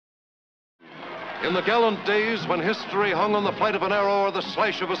In the gallant days when history hung on the flight of an arrow or the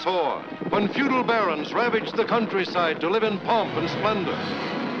slash of a sword, when feudal barons ravaged the countryside to live in pomp and splendor.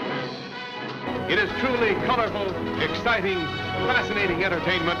 It is truly colorful, exciting, fascinating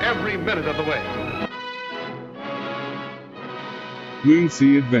entertainment every minute of the way.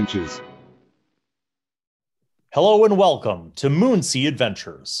 Moonsea Adventures. Hello and welcome to Moonsea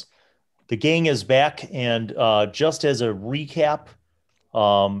Adventures. The gang is back, and just as a recap,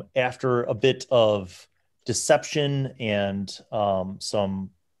 after a bit of deception and some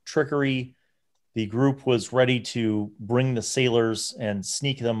trickery, the group was ready to bring the sailors and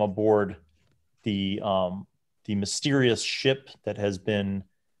sneak them aboard the mysterious ship that has been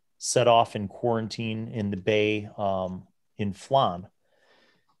set off in quarantine in the bay in Flynn.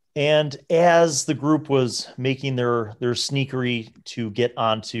 And as the group was making their sneakery to get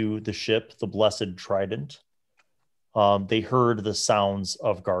onto the ship, the Blessed Trident, they heard the sounds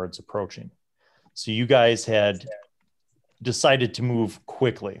of guards approaching. So you guys had decided to move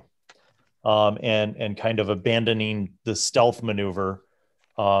quickly and kind of abandoning the stealth maneuver.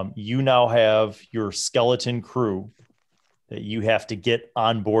 You now have your skeleton crew that you have to get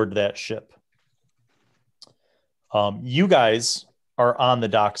on board that ship. You guys are on the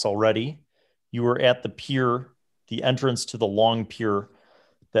docks already. You are at the pier, the entrance to the long pier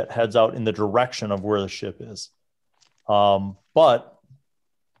that heads out in the direction of where the ship is. But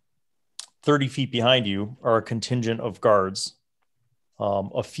 30 feet behind you are a contingent of guards,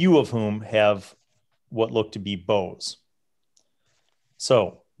 a few of whom have what look to be bows.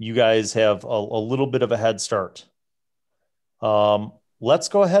 So you guys have a little bit of a head start. Let's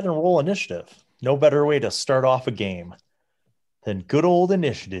go ahead and roll initiative. No better way to start off a game than good old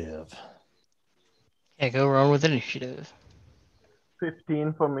initiative. Yeah, go wrong with initiative.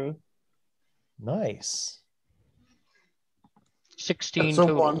 15 for me. Nice. 16 That's a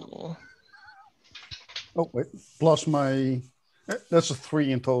total. Oh, wait. Plus my... That's a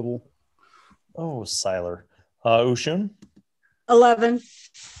 3 in total. Oh, Syllar. Ushun? 11.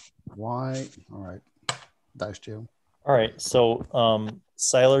 Why? All right. Dice jail. All right. So,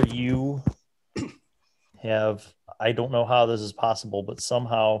 Syllar, you have... I don't know how this is possible, but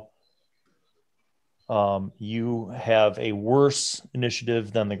somehow you have a worse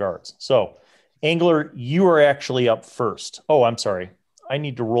initiative than the guards. So, Angler, you are actually up first. Oh, I'm sorry. I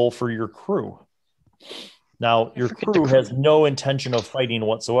need to roll for your crew. Now, your crew has no intention of fighting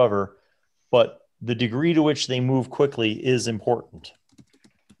whatsoever, but the degree to which they move quickly is important.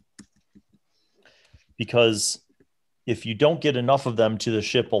 Because if you don't get enough of them to the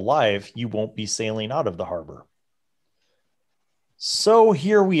ship alive, you won't be sailing out of the harbor. So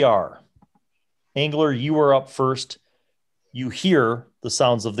here we are. Angler, you are up first. You hear the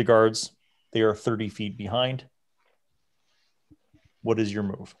sounds of the guards. They are 30 feet behind. What is your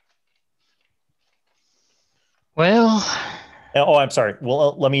move? Well... Oh, I'm sorry.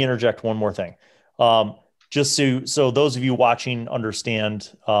 Well, let me interject one more thing. Just so those of you watching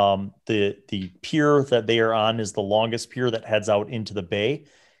understand, the pier that they are on is the longest pier that heads out into the bay.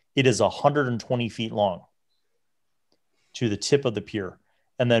 It is 120 feet long to the tip of the pier.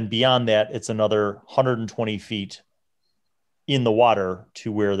 And then beyond that, it's another 120 feet in the water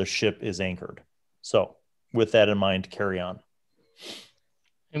to where the ship is anchored. So with that in mind, carry on.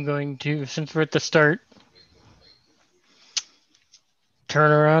 I'm going to, since we're at the start,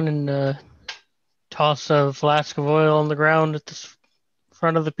 turn around and toss a flask of oil on the ground at the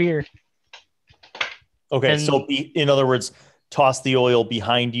front of the pier. Okay, And, so in other words, toss the oil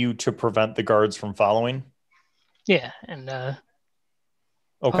behind you to prevent the guards from following? Yeah, and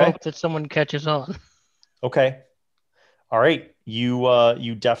okay. hope that someone catches on. Okay. All right.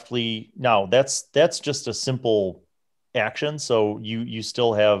 You definitely... Now, that's just a simple action, so you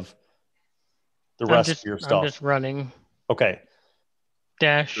still have the rest of your stuff. I'm just running. Okay.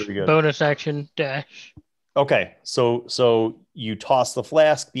 Dash, bonus action, dash. Okay, so you toss the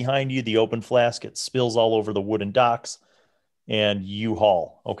flask behind you, the open flask, it spills all over the wooden docks, and you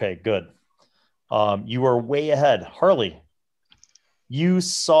haul. Okay, good. You are way ahead. Harley, you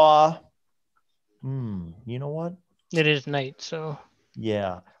saw... you know what? It is night, so...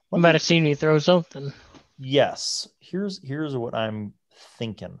 Yeah. You might have seen me throw something. Yes. Here's what I'm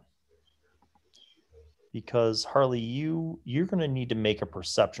thinking. Because, Harley, you're going to need to make a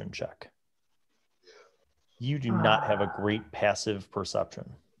perception check. You do not have a great passive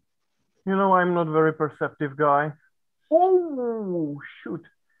perception. You know, I'm not very perceptive guy. Oh, shoot.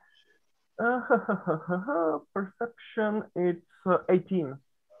 Perception, it's 18.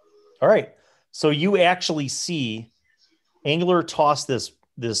 All right. So you actually see Angler toss this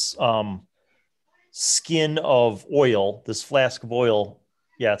skin of oil, this flask of oil.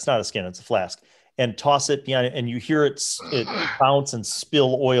 Yeah, it's not a skin, it's a flask. and toss it behind it, and you hear it bounce and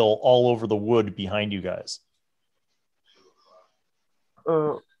spill oil all over the wood behind you guys.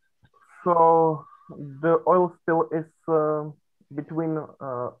 So the oil spill is between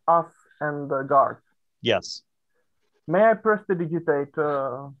us and the guards. Yes. May I prestidigitate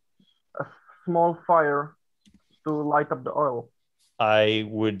a small fire to light up the oil? I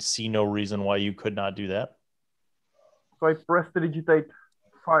would see no reason why you could not do that. So I prestidigitate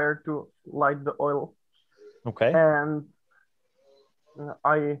fire to light the oil. Okay. And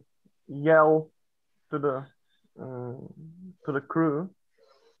I yell to the crew,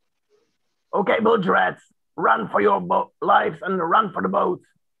 "Okay, boat rats, run for your lives and run for the boat."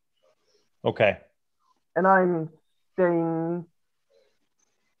 Okay. And I'm staying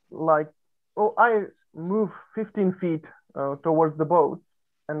I move 15 feet towards the boat,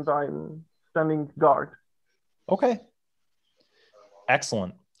 and I'm standing guard. Okay.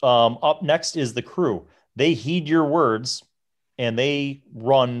 Excellent. Up next is the crew. They heed your words and they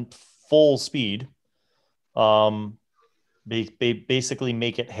run full speed. They basically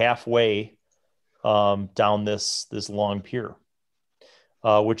make it halfway down this long pier,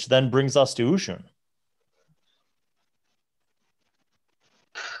 which then brings us to Ushun.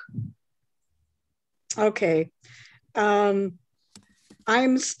 Okay. I'm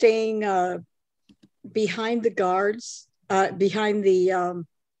staying behind the guards, behind the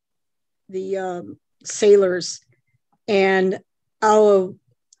sailors, and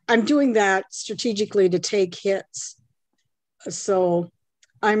I'm doing that strategically to take hits. So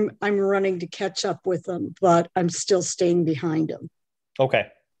I'm running to catch up with them, but I'm still staying behind them. Okay.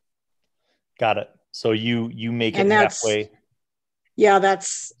 Got it. So you make it And halfway. Yeah,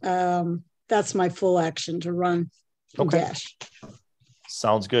 that's my full action to run and dash.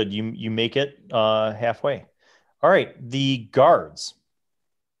 Sounds good. You make it halfway. All right, the guards.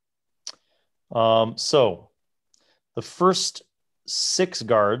 So the first 6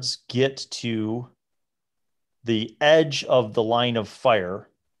 guards get to the edge of the line of fire.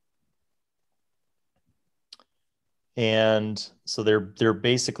 And so they're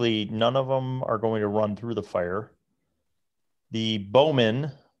basically, none of them are going to run through the fire. The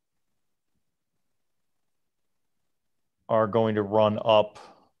bowmen are going to run up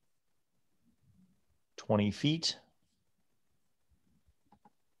 20 feet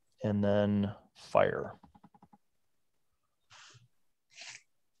and then fire.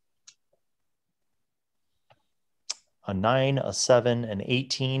 A 9, a 7, an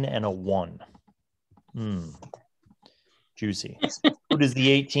 18, and a 1. Juicy. Who does the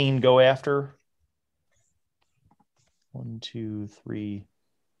 18 go after? 1, 2, 3,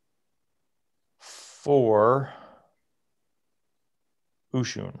 4.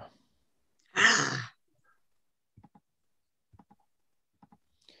 Ushun.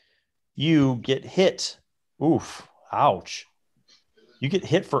 You get hit. Oof. Ouch. You get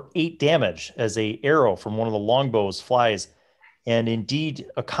hit for 8 damage as a arrow from one of the longbows flies. And indeed,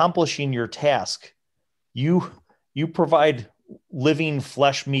 accomplishing your task, you provide living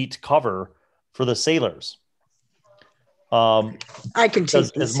flesh meat cover for the sailors. I can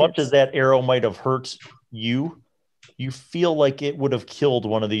take as much as that arrow might have hurt you feel like it would have killed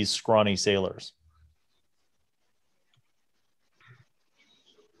one of these scrawny sailors.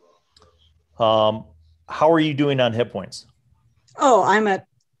 How are you doing on hit points? Oh, I'm at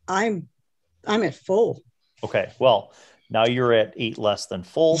full. Okay, well, now you're at 8 less than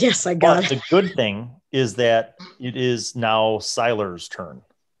full. Yes, I got it. The good thing is that it is now Syllar's turn.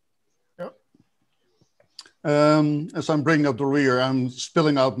 Yep. As I'm bringing up the rear, I'm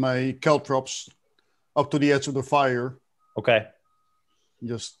spilling out my caltrops up to the edge of the fire. Okay.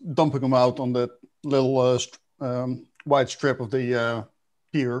 Just dumping them out on that little wide strip of the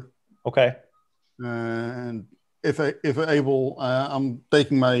pier. Okay. And if able, I'm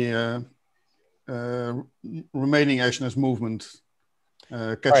taking my remaining action as movement,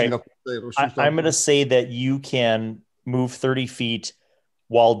 catching up. I'm going to say that you can move 30 feet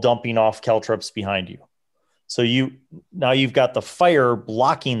while dumping off caltrops behind you. So you've got the fire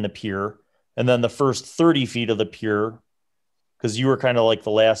blocking the pier, and then the first 30 feet of the pier, because you were kind of like the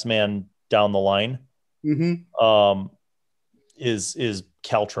last man down the line, is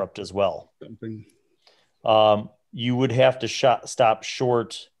caltropped as well. Dumping. You would have to stop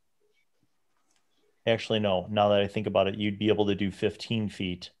short. Actually, no. Now that I think about it, you'd be able to do 15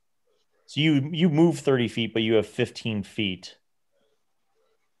 feet. So you move 30 feet, but you have 15 feet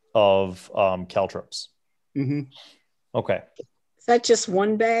of caltrops. Okay. Is that just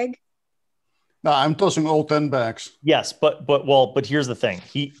one bag? No, I'm tossing all 10 bags. Yes, but here's the thing.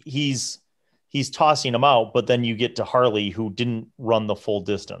 He's tossing them out, but then you get to Harley, who didn't run the full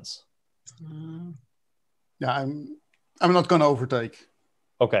distance. Yeah, I'm not going to overtake.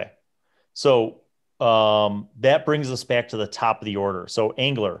 Okay. So that brings us back to the top of the order. So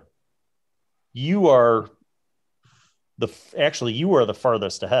Angler, you are the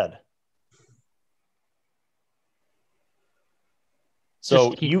farthest ahead.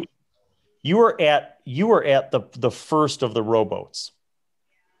 So you are at the first of the rowboats.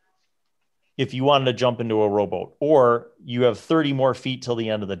 If you wanted to jump into a rowboat, or you have 30 more feet till the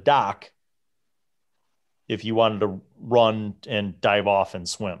end of the dock if you wanted to run and dive off and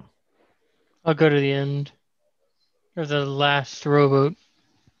swim. I'll go to the end. Or the last rowboat.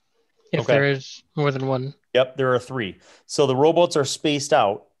 If there is more than one. Yep, there are 3. So the rowboats are spaced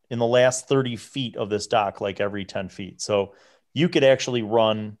out in the last 30 feet of this dock, like every 10 feet. So you could actually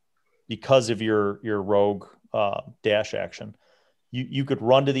run, because of your rogue dash action, you could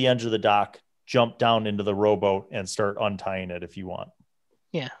run to the edge of the dock, jump down into the rowboat, and start untying it if you want.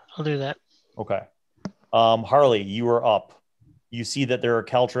 Yeah, I'll do that. Okay. Harley, you are up. You see that there are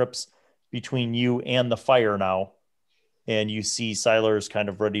caltrips between you and the fire now, and you see Syllar's kind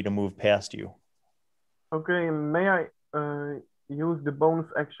of ready to move past you. Okay, may I use the bonus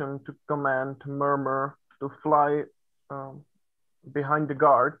action to command Murmur to fly behind the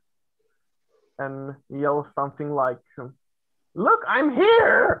guard and yell something like, "Look, I'm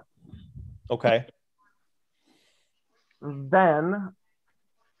here!" Okay. Then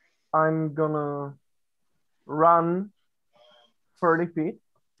I'm gonna run 30 feet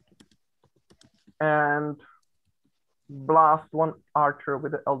and blast one archer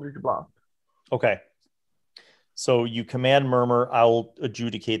with the Eldritch Blast. Okay. So you command Murmur. I'll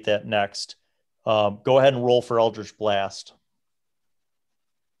adjudicate that next. Go ahead and roll for Eldritch Blast.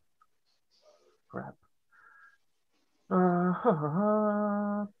 Crap.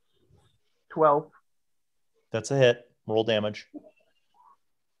 12. That's a hit. Roll damage.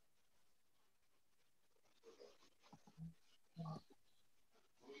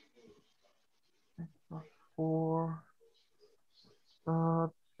 Four.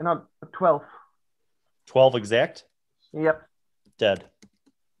 12. 12 exact? Yep. Dead.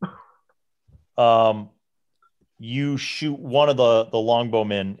 You shoot one of the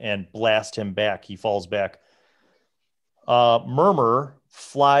longbowmen and blast him back. He falls back. Murmur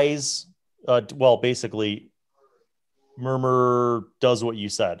flies. Basically, Murmur does what you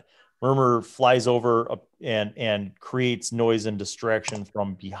said. Murmur flies over and creates noise and distraction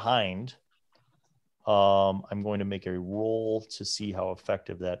from behind. I'm going to make a roll to see how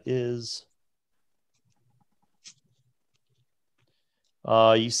effective that is.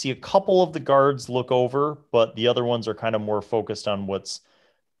 You see a couple of the guards look over, but the other ones are kind of more focused on what's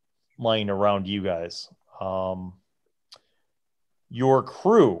lying around you guys. Your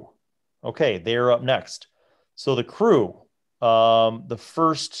crew. Okay, they're up next. So the crew, the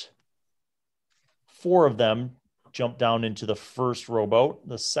first 4 of them jump down into the first rowboat.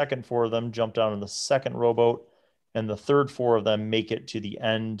 The second 4 of them jump down in the second rowboat. And the third 4 of them make it to the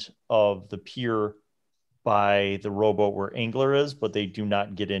end of the pier by the rowboat where Angler is, but they do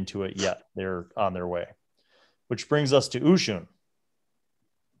not get into it yet. They're on their way. Which brings us to Ushun.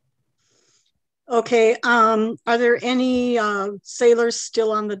 Okay. Are there any sailors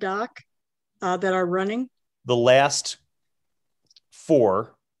still on the dock that are running? The last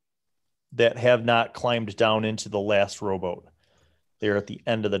 4 that have not climbed down into the last rowboat. They're at the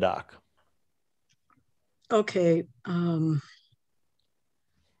end of the dock. Okay.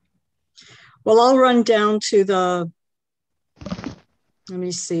 Well, I'll run down to let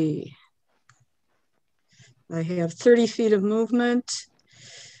me see. I have 30 feet of movement.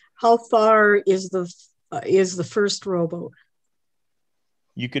 How far is the first rowboat?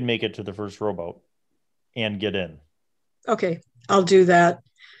 You could make it to the first rowboat and get in. Okay, I'll do that.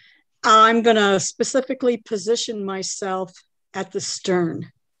 I'm going to specifically position myself at the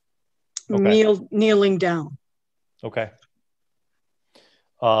stern, kneeling down. Okay.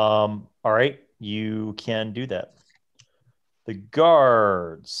 All right, you can do that. The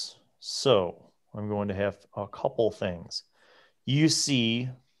guards. So I'm going to have a couple things. You see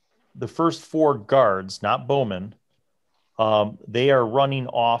the first 4 guards, not bowmen. They are running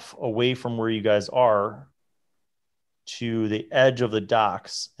off away from where you guys are to the edge of the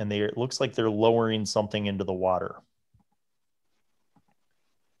docks, and it looks like they're lowering something into the water.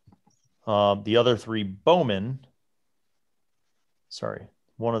 The other 3 bowmen,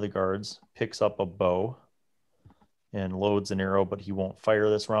 one of the guards picks up a bow and loads an arrow, but he won't fire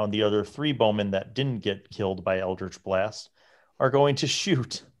this round. The other 3 bowmen that didn't get killed by Eldritch Blast are going to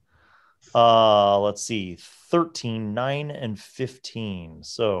shoot. Let's see, 13, 9, and 15.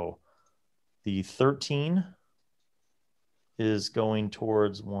 So the 13 is going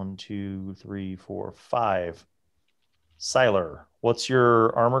towards 1, 2, 3, 4, 5. Syllar, what's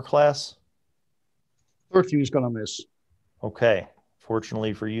your armor class? 13 is going to miss. Okay.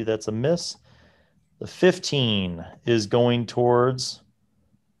 Fortunately for you, that's a miss. The 15 is going towards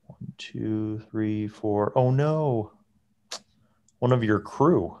 1, 2, 3, 4. Oh, no. One of your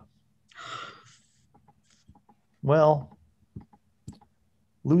crew. Well,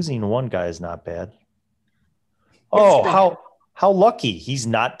 losing one guy is not bad. Oh, how lucky. He's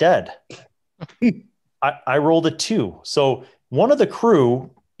not dead. I rolled a 2. So one of the crew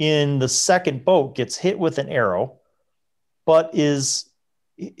in the second boat gets hit with an arrow, but he's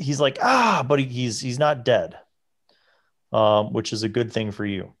like, but he's not dead, which is a good thing for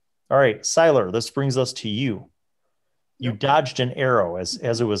you. All right, Syllar, this brings us to you. You dodged an arrow as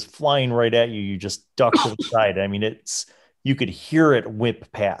it was flying right at you. You just ducked to the side. I mean, you could hear it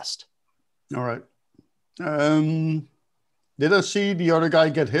whip past. All right. Did I see the other guy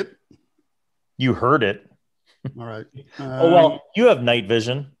get hit? You heard it. All right. Oh, well, you have night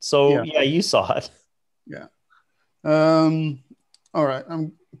vision. So, yeah, you saw it. Yeah. All right.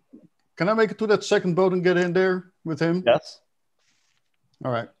 Can I make it to that second boat and get in there with him? Yes.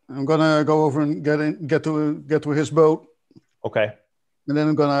 All right. I'm going to go over and get to his boat. Okay. And then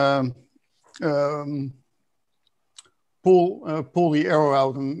I'm going to pull the arrow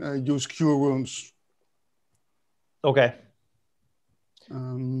out and use Cure Wounds. Okay.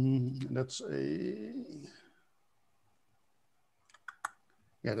 That's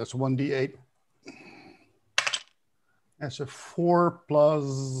that's 1d8. That's a 4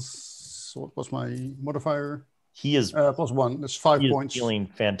 plus, what was my modifier? He is plus 1. That's 5 points. Feeling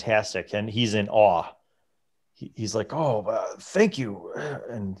fantastic, and he's in awe. He's like, thank you.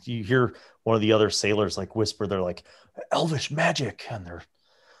 And you hear one of the other sailors like whisper, they're like, elvish magic. And they're,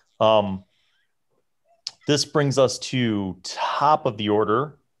 this brings us to top of the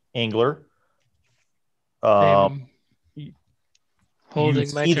order, Angler. Holding you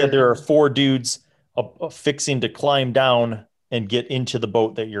my see turn. that there are 4 dudes fixing to climb down and get into the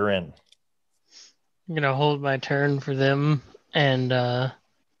boat that you're in. I'm going to hold my turn for them and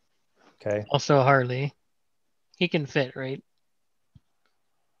okay. Also Harley. He can fit, right?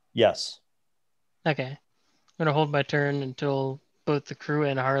 Yes. Okay. I'm going to hold my turn until both the crew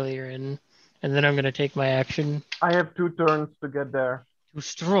and Harley are in, and then I'm going to take my action. I have 2 turns to get there. To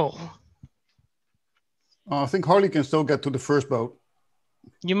stroll. I think Harley can still get to the first boat.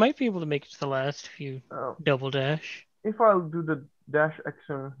 You might be able to make it to the last if you double dash. If I'll do the dash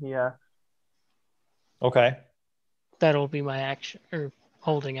action, yeah. Okay. That'll be my action, or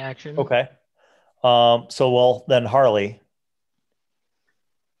holding action. Okay. So then Harley.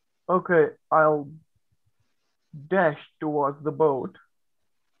 Okay, I'll dash towards the boat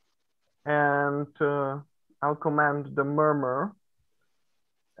and I'll command the murmur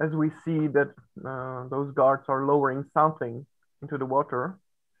as we see that those guards are lowering something into the water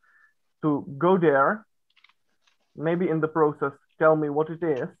to go there, maybe in the process tell me what it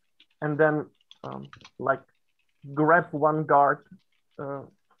is, and then grab one guard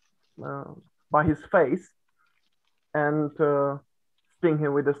by his face and sting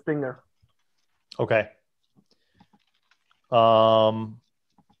him with a stinger. Okay.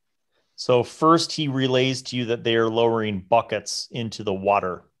 So first he relays to you that they are lowering buckets into the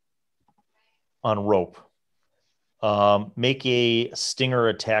water on rope. Make a stinger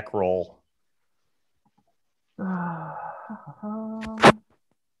attack roll.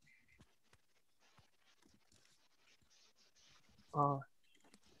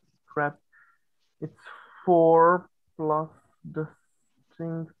 Crap. It's 4 plus the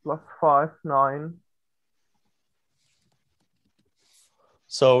sting plus 5, 9.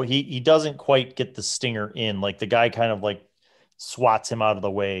 So he doesn't quite get the stinger in. Like the guy kind of like swats him out of the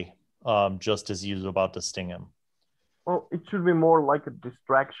way just as he was about to sting him. Well, it should be more like a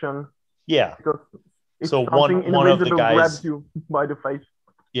distraction. Yeah. Because so one of the guys grabs you by the face.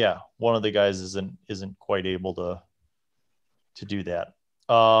 Yeah, one of the guys isn't quite able to do that.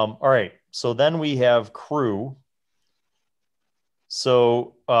 All right. So then we have crew.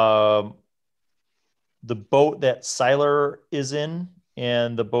 So the boat that Syllar is in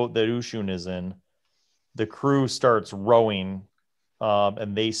and the boat that Ushun is in, the crew starts rowing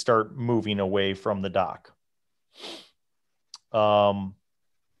and they start moving away from the dock.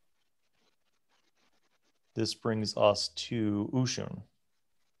 This brings us to Ushun.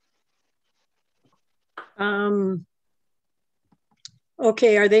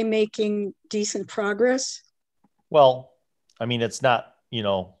 Okay, are they making decent progress? Well, I mean, it's not,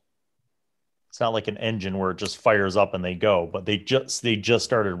 it's not like an engine where it just fires up and they go, but they just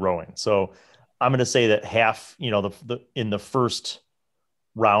started rowing. So I'm going to say that half, in the first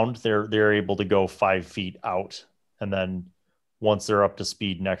round, they're able to go 5 feet out. And then once they're up to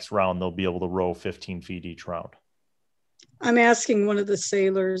speed next round, they'll be able to row 15 feet each round. I'm asking one of the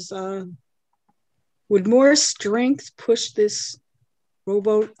sailors, would more strength push this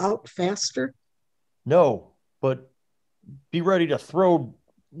rowboat out faster? No, but be ready to throw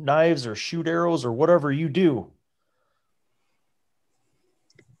knives or shoot arrows or whatever you do.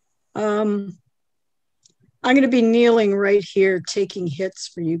 I'm going to be kneeling right here taking hits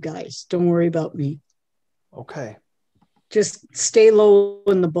for you guys. Don't worry about me. Okay. Just stay low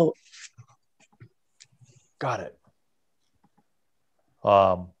in the boat. Got it.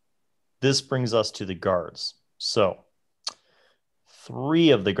 This brings us to the guards. So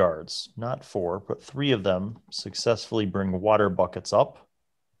 3 of the guards, not 4, but 3 of them successfully bring water buckets up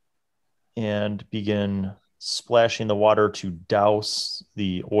and begin splashing the water to douse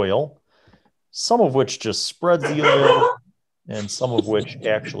the oil. Some of which just spreads the oil, and some of which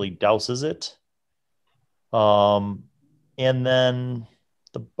actually douses it. And then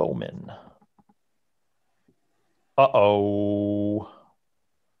the bowman. Uh-oh.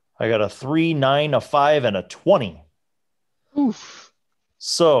 I got a 3, 9, a 5, and a 20. Oof.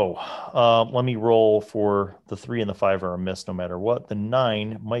 So let me roll for the 3 and the 5 are a miss no matter what. The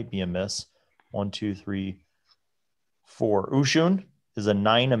 9 might be a miss. 1, 2, 3, 4. Ushun, is a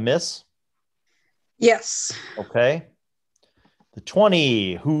 9 a miss? Yes. Okay. The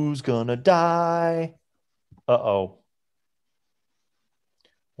 20. Who's gonna die? Uh-oh.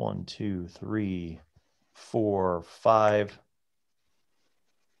 1, 2, 3, 4, 5.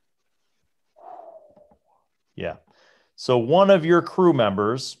 Yeah. So one of your crew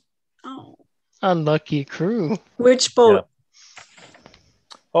members. Oh. Unlucky crew. Which boat? Yeah.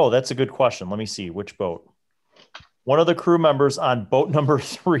 Oh, that's a good question. Let me see. Which boat? One of the crew members on boat number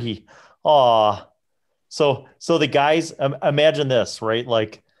 3. Aw. So the guys, imagine this, right?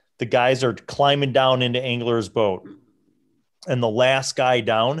 Like the guys are climbing down into Angler's boat, and the last guy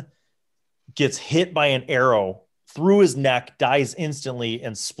down gets hit by an arrow through his neck, dies instantly,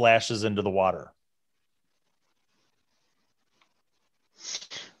 and splashes into the water.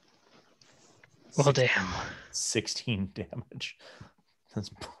 Well, damn. 16 damage. That's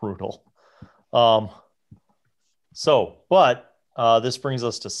brutal. This brings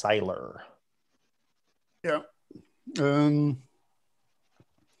us to Syllar. Yeah.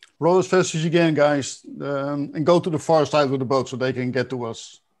 Roll as fast as you can, guys, and go to the far side of the boat so they can get to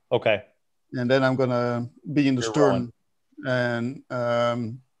us. Okay. And then I'm going to be in the You're stern and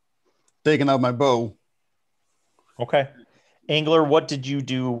taking out my bow. Okay. Angler, what did you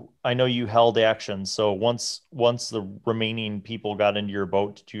do? I know you held action. So once the remaining people got into your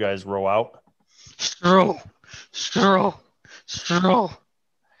boat, did you guys row out? Stroll.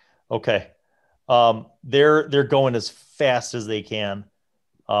 Okay. They're going as fast as they can.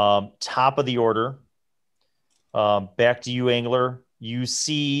 Top of the order. Back to you, Angler. You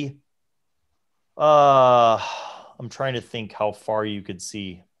see, I'm trying to think how far you could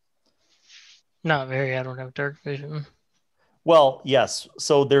see. Not very. I don't have dark vision. Well, yes.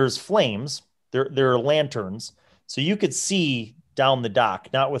 So there's flames. There are lanterns. So you could see down the dock,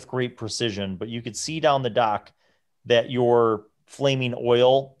 not with great precision, but you could see down the dock that your flaming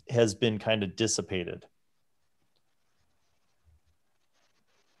oil has been kind of dissipated.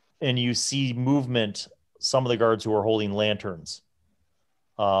 And you see movement, some of the guards who are holding lanterns.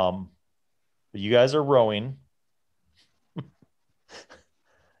 But you guys are rowing.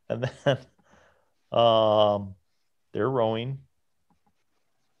 And then they're rowing.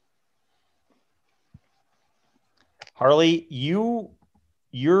 Harley,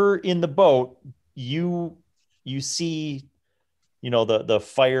 you're in the boat. You see, the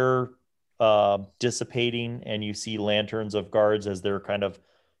fire dissipating, and you see lanterns of guards as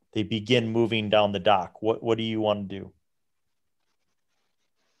they begin moving down the dock. What do you want to do?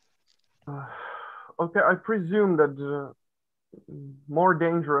 Okay, I presume that the more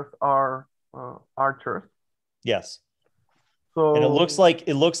dangerous are archers. Yes. So And it looks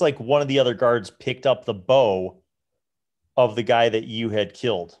like one of the other guards picked up the bow of the guy that you had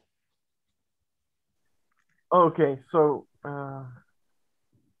killed. Okay, so I'll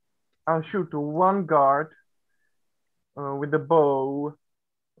shoot one guard with the bow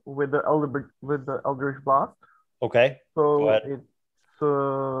with the Eldritch Blast. Okay. So Go ahead. it's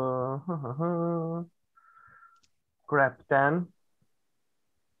grab 10.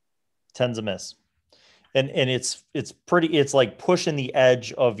 10's a miss. And it's like pushing the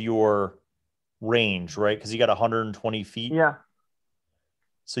edge of your range, right? Because you got 120 feet. Yeah.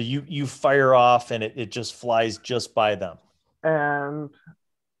 So you fire off and it just flies just by them. And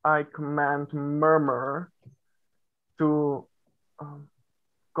I command Murmur to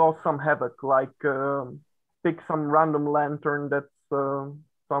cause some havoc, like pick some random lantern that's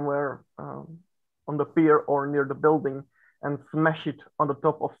somewhere on the pier or near the building and smash it on the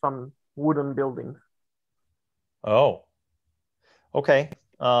top of some wooden buildings. Oh, okay.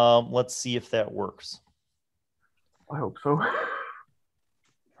 Let's see if that works. I hope so.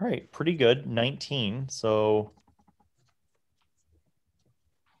 All right, pretty good. 19. So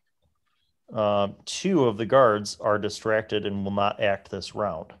 2 of the guards are distracted and will not act this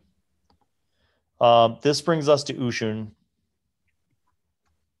round. This brings us to Ushun.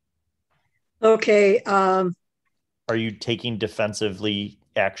 Okay. Are you taking defensively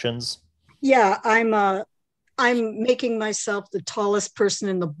actions? Yeah, I'm making myself the tallest person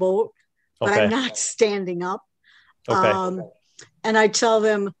in the boat, but Okay. I'm not standing up. Okay. And I tell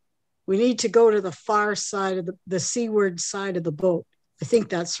them we need to go to the far side of the seaward side of the boat. I think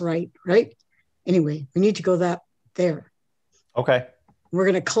that's right? Anyway, we need to go there. Okay. We're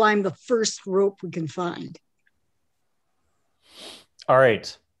going to climb the first rope we can find. All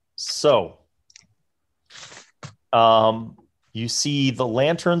right. So, you see the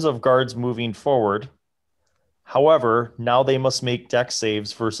lanterns of guards moving forward. However, now they must make dex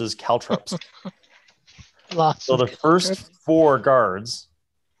saves versus caltrops. So the first 4 guards,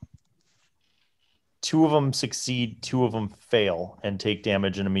 2 of them succeed, 2 of them fail and take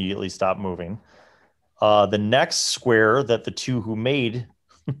damage and immediately stop moving. The next square that the 2 who made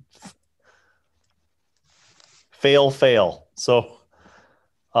fail. So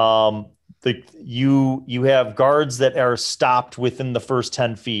you have guards that are stopped within the first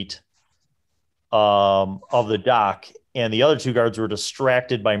 10 feet of the dock, and the other 2 guards were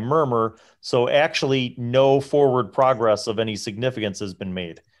distracted by Murmur. So actually no forward progress of any significance has been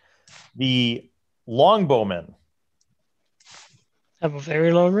made. The longbowmen have a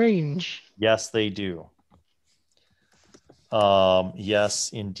very long range. Yes, they do.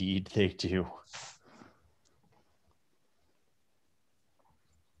 Yes, indeed, they do.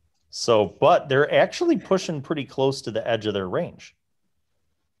 So, but they're actually pushing pretty close to the edge of their range.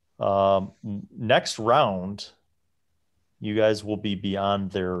 Next round, you guys will be beyond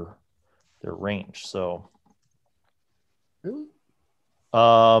their range. So, Really?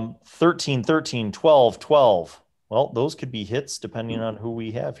 13, 13, 12, 12. Well, those could be hits depending on who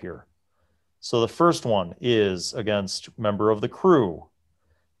we have here. So the first one is against member of the crew.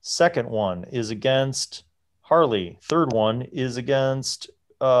 Second one is against Harley. Third one is against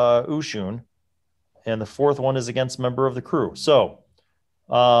Ushun. And the fourth one is against member of the crew. So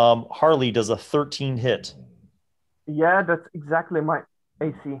Harley does a 13 hit. Yeah, that's exactly my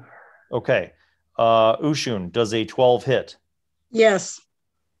AC. Okay. Ushun does a 12 hit. Yes.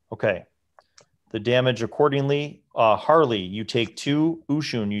 Okay. The damage accordingly, Harley, you take 2.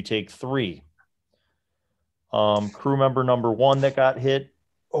 Ushun, you take 3. Crew member number 1 that got hit.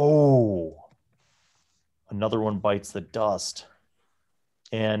 Oh, another one bites the dust.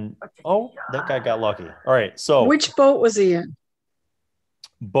 And, that guy got lucky. All right, so. Which boat was he in?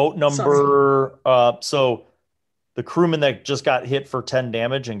 Boat number, so the crewman that just got hit for 10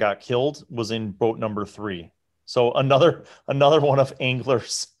 damage and got killed was in boat number 3. So another one of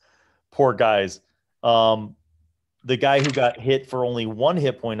Angler's poor guys. The guy who got hit for only 1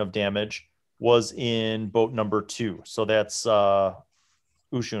 hit point of damage was in boat number 2. So that's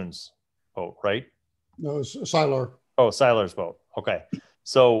Ushun's boat, right? No, it's Syllar. Oh, Syllar's boat. Okay.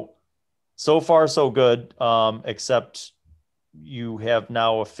 So far so good, except you have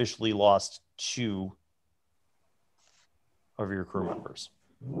now officially lost 2 of your crew members.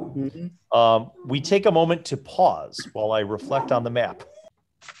 Mm-hmm. We take a moment to pause while I reflect on the map.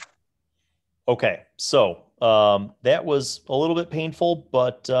 Okay, so that was a little bit painful,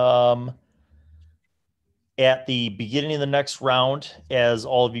 but at the beginning of the next round, as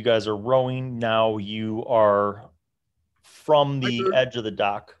all of you guys are rowing, now you are from the edge of the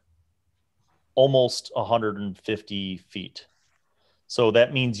dock almost 150 feet. So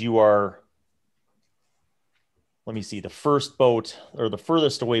that means you are, let me see, the first boat or the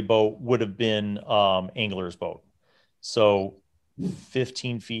furthest away boat would have been Angler's boat. So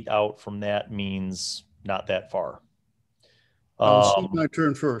 15 feet out from that means not that far. It's my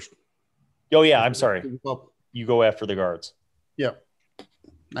turn first. Oh, yeah, I'm sorry. You go after the guards. Yeah.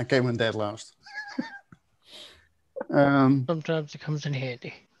 I came in dead last. Sometimes it comes in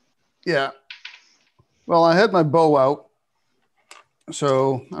handy. Yeah. Well, I had my bow out.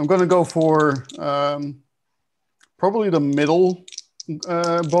 So I'm going to go for probably the middle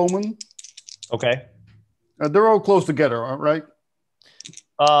bowman. Okay. They're all close together, right?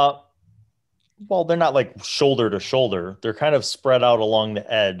 Well, they're not like shoulder to shoulder. They're kind of spread out along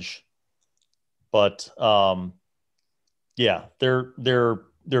the edge. But yeah,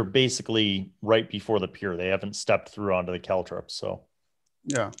 they're basically right before the pier. They haven't stepped through onto the caltrops. So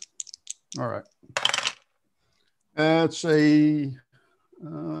yeah. All right. It's a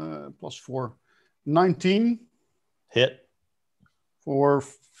 +4, 19 hit for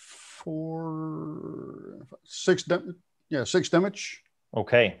 6 damage. Yeah, 6 damage.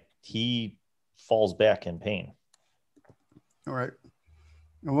 Okay. He falls back in pain. All right.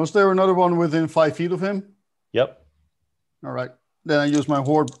 And was there another one within 5 feet of him? Yep. All right. Then I use my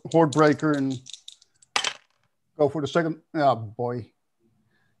horde breaker and go for the second. Ah, boy.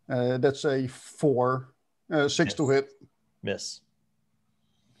 That's a 4. 6 Miss. to hit. Miss.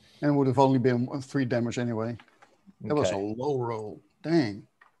 And would have only been 3 damage anyway. That was a Okay. low roll. Dang.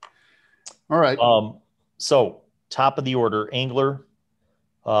 All right. So top of the order, Angler.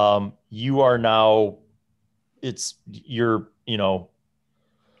 You are now, you're,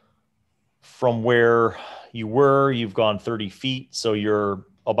 from where you were, you've gone 30 feet. So you're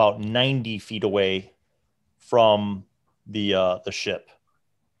about 90 feet away from the ship.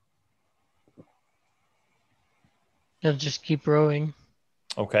 I'll just keep rowing.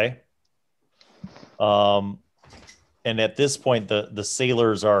 Okay. And at this point, the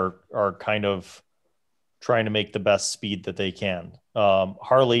sailors are kind of trying to make the best speed that they can.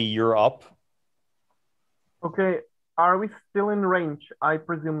 Harley, you're up. Okay, are we still in range? I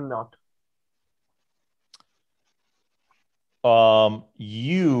presume not.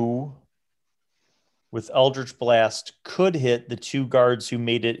 You, with Eldritch Blast, could hit the 2 guards who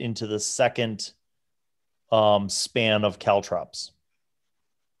made it into the second span of caltrops.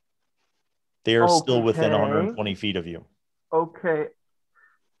 They are still within 120 feet of you. Okay.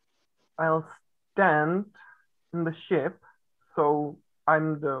 I'll stand in the ship, so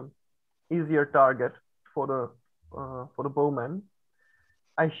I'm the easier target for the bowman.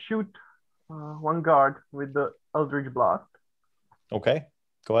 I shoot one guard with the Eldritch Blast. Okay,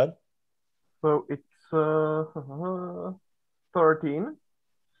 go ahead. So it's 13.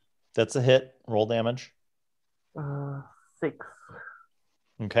 That's a hit. Roll damage. 6.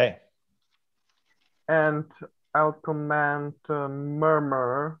 Okay. And I'll command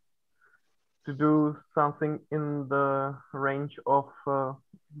Murmur to do something in the range of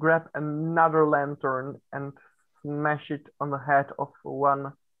grab another lantern and smash it on the head of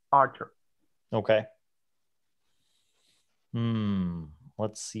one archer. Okay.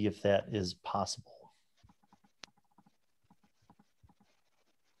 Let's see if that is possible.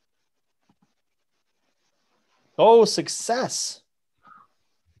 Oh, success.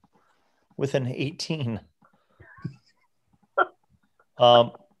 With an 18.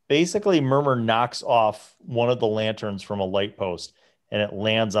 Basically, Murmur knocks off one of the lanterns from a light post, and it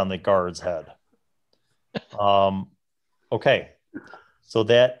lands on the guard's head. Okay, so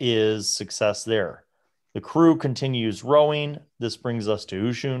that is success there. The crew continues rowing. This brings us to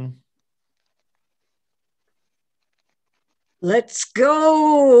Ushun. Let's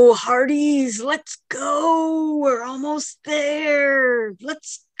go, Hardies. Let's go. We're almost there.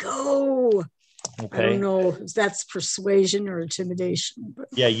 Let's go. Okay. I don't know if that's persuasion or intimidation. But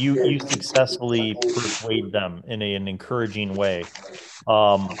Yeah, you successfully persuade them in an encouraging way.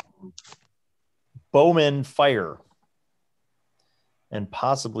 Bowman fire. And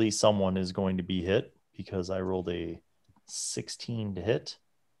possibly someone is going to be hit because I rolled a 16 to hit.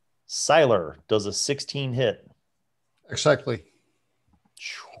 Syllar does a 16 hit. Exactly.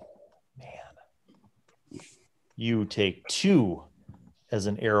 Man. You take 2 as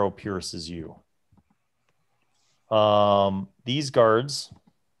an arrow pierces you. These guards,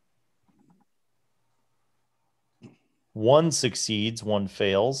 1 succeeds, 1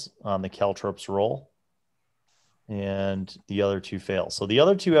 fails on the caltrops roll, and the other 2 fail. So the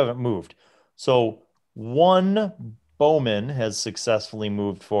other 2 haven't moved. So 1 bowman has successfully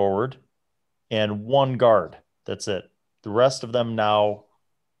moved forward, and 1 guard. That's it. The rest of them now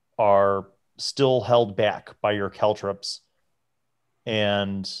are still held back by your caltrops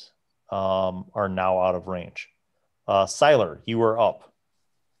and are now out of range. Syllar, you are up.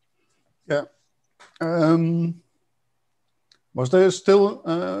 Yeah. Was there still?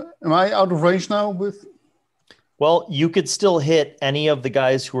 Am I out of range now? Well, you could still hit any of the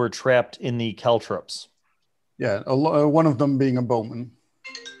guys who are trapped in the caltrops. Yeah, one of them being a bowman.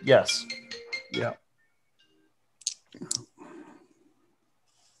 Yes. Yeah.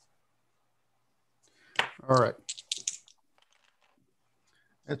 All right.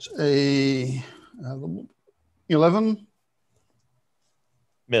 It's a 11.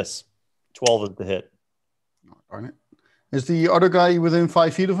 Miss. 12 is the hit. Oh, darn it. Is the other guy within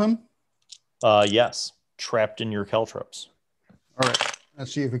 5 feet of him? Yes, trapped in your caltrops. All right.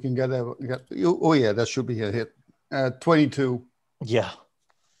 Let's see if we can get that. Oh, yeah, that should be a hit. 22. Yeah,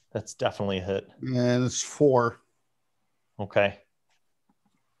 that's definitely a hit. And it's 4. Okay.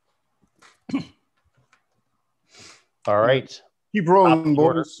 All right. Keep rolling,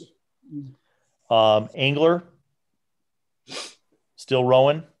 boys. Angler. Still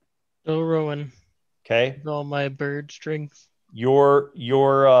rowing. Still rowing. Okay. With all my bird strength. Your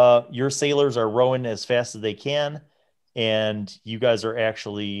sailors are rowing as fast as they can, and you guys are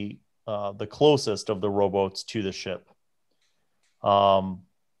actually the closest of the rowboats to the ship. Harley,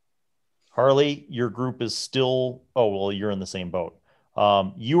 your group is still. Oh well, you're in the same boat.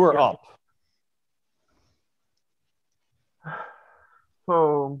 You are up.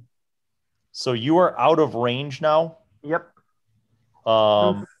 So you are out of range now. Yep.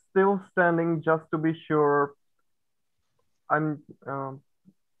 I'm still standing just to be sure. I'm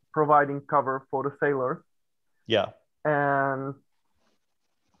providing cover for the sailors. Yeah. And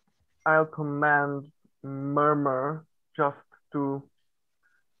I'll command Murmur just to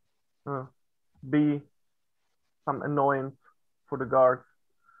be some annoyance for the guards.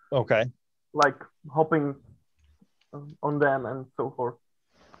 Okay. Like hopping on them and so forth.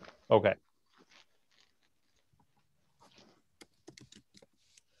 Okay.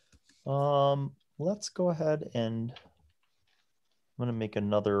 Let's go ahead and I'm going to make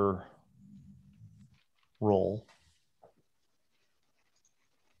another roll.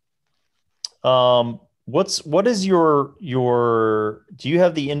 What is your do you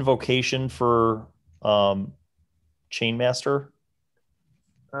have the invocation for Chainmaster?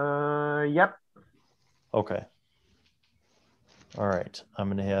 Yep. Okay. All right. I'm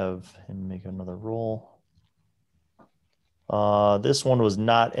going to have him make another roll. This one was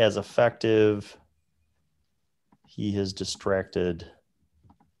not as effective. He has distracted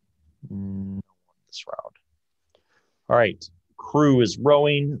no one this round. All right. Crew is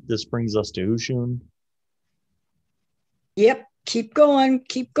rowing. This brings us to Ushun. Yep. Keep going.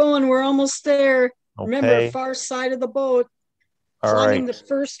 Keep going. We're almost there. Okay. Remember, far side of the boat. All Climbing right. the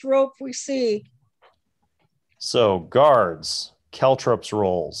first rope we see. So guards, caltrops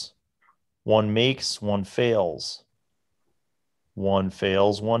rolls. One makes, one fails. One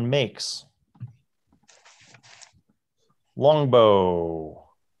fails, one makes. Longbow.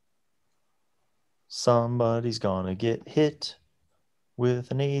 Somebody's gonna get hit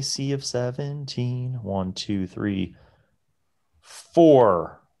with an AC of 17. 1, 2, 3,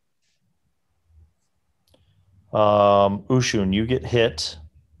 4. Ushun, you get hit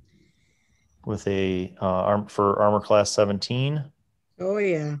with a for armor class 17. Oh,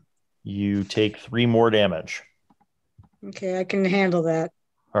 yeah. You take 3 more damage. Okay, I can handle that.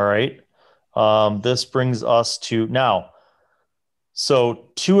 All right. This brings us to now. So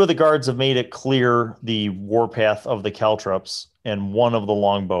 2 of the guards have made it clear the warpath of the caltrops, and 1 of the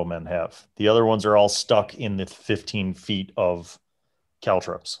longbowmen have. The other ones are all stuck in the 15 feet of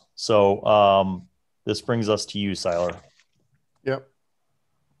caltrops. So this brings us to you, Syllar. Yep.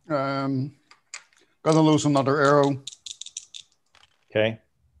 Gonna lose another arrow. Okay.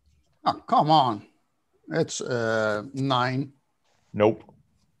 Oh, come on. It's 9. Nope.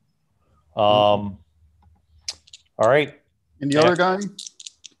 All right. And the other guy?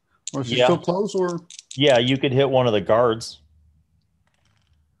 Or is he still close? Or yeah, you could hit one of the guards.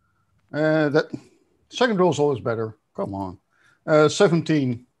 That second roll is always better. Come on.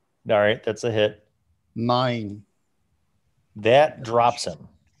 17. All right, that's a hit. 9. That drops him.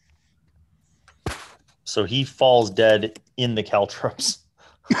 So he falls dead in the caltrops.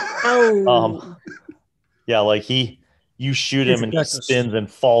 Oh. Yeah, like you shoot him and he spins and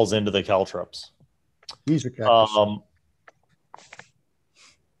falls into the caltrops. He's a cactus.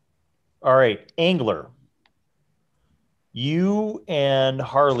 All right, Angler. You and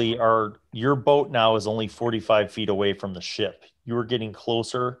Harley your boat now is only 45 feet away from the ship. You were getting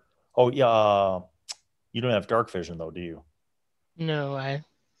closer. Oh, yeah. You don't have dark vision, though, do you? No, I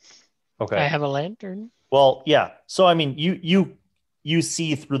Okay. I have a lantern. Well, yeah. So, I mean, you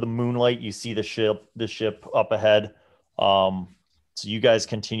see through the moonlight, you see the ship up ahead. So you guys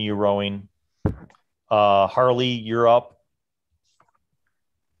continue rowing. Harley, you're up.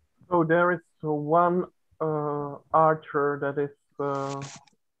 So there is one archer that is on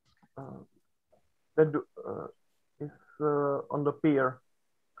the pier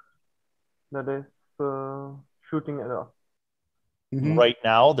that is shooting at us. Mm-hmm. Right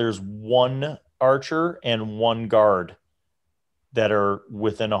now, there's 1 archer and 1 guard that are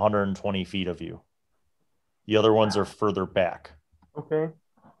within 120 feet of you. The other ones are further back. Okay.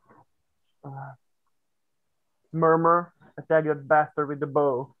 Murmur, attack that bastard with the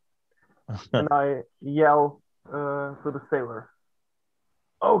bow. And I yell to the sailor.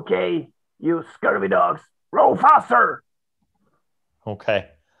 Okay, you scurvy dogs, row faster! Okay.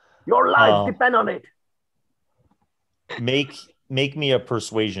 Your lives depend on it. Make me a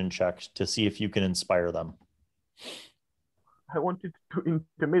persuasion check to see if you can inspire them. I wanted to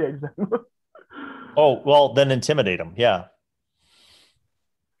intimidate them. Oh, well, then intimidate them. Yeah.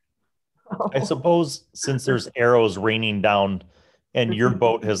 I suppose since there's arrows raining down and your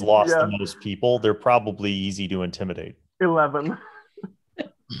boat has lost the most people, they're probably easy to intimidate. 11.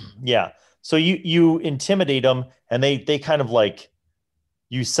 Yeah. So you intimidate them, and they kind of like,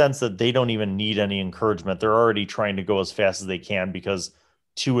 you sense that they don't even need any encouragement. They're already trying to go as fast as they can because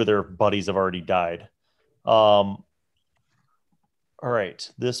 2 of their buddies have already died. All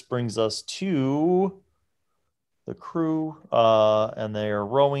right. This brings us to the crew, and they are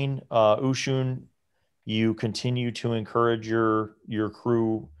rowing. Ushun, you continue to encourage your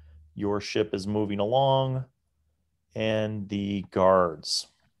crew. Your ship is moving along, and the guards.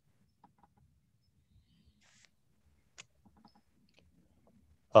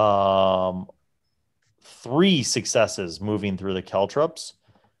 Three successes moving through the caltrops.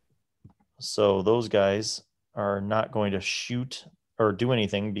 So those guys are not going to shoot or do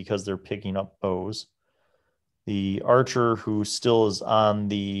anything because they're picking up bows. The archer, who still is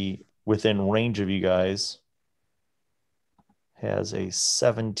within range of you guys, has a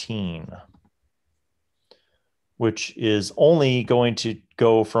 17, which is only going to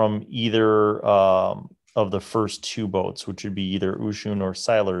go from either of the first 2 boats, which would be either Ushun or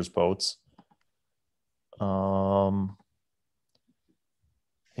Syllar's boats.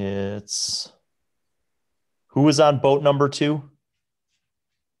 It's who was on boat number 2?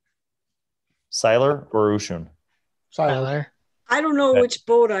 Syllar or Ushun? Syllar. I don't know which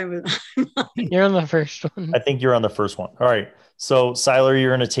boat I'm on. You're on the first one. I think you're on the first one. All right. So Syllar,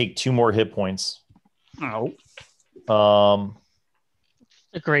 you're going to take 2 more hit points. Oh.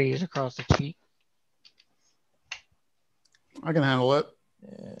 The graze across the cheek. I can handle it.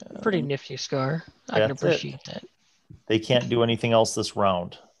 Pretty nifty scar. I can appreciate that. They can't do anything else this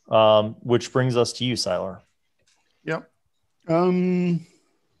round. Which brings us to you, Syllar. Yep.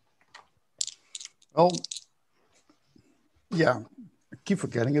 Well, yeah. I keep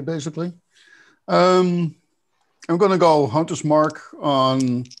forgetting it, basically. I'm going to go Hunter's Mark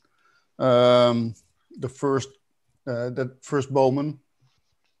on that first bowman.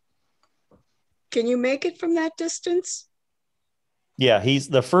 Can you make it from that distance? Yeah, he's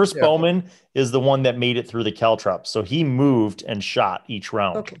the first bowman is the one that made it through the caltrop. So he moved and shot each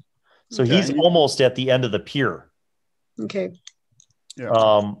round. Okay. So he's almost at the end of the pier. Okay.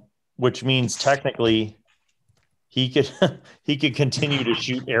 Yeah. Which means technically he could continue to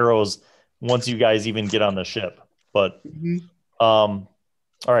shoot arrows once you guys even get on the ship. But all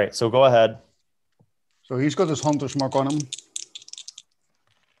right, so go ahead. So he's got his Hunter's Mark on him.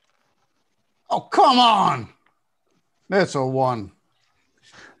 Oh, come on. That's a 1.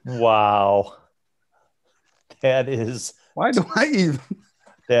 Wow. That is... Why do I even...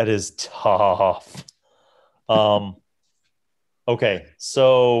 That is tough. Okay,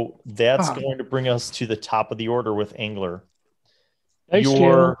 so that's going to bring us to the top of the order with Angler. Nice.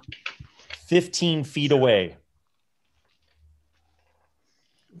 You're 15 feet away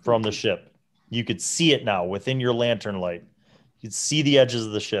from the ship. You could see it now within your lantern light. You could see the edges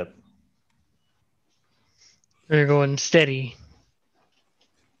of the ship. We're going steady.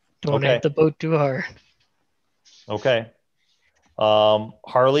 Don't hit the boat too hard. Okay.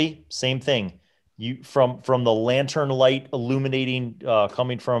 Harley, same thing. You from the lantern light illuminating,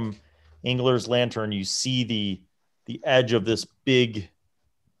 coming from Angler's lantern, you see the edge of this big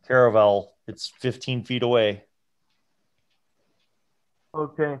caravel. It's 15 feet away.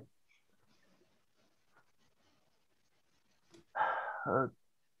 Okay.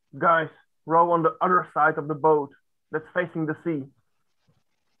 Guys, row on the other side of the boat that's facing the sea.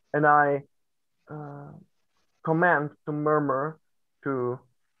 And I command to Murmur to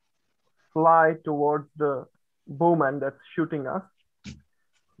fly towards the bowman that's shooting us,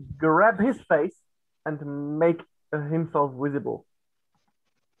 grab his face, and make himself visible.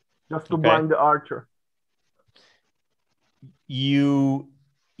 Just to blind the archer. You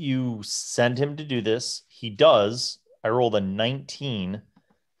send him to do this. He does. I rolled a 19,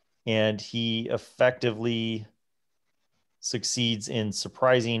 and he effectively succeeds in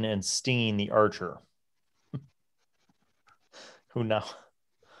surprising and stinging the archer. Who now?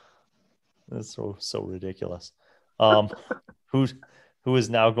 That's so ridiculous. Who is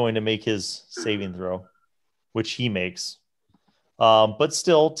now going to make his saving throw, which he makes, but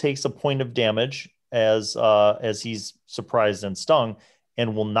still takes a point of damage as he's surprised and stung,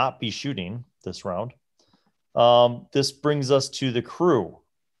 and will not be shooting this round. This brings us to the crew.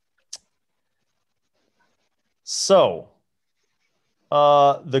 So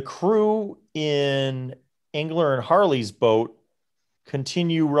the crew in Angler and Harley's boat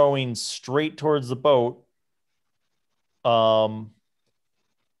continue rowing straight towards the boat. And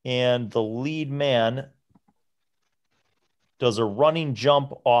the lead man does a running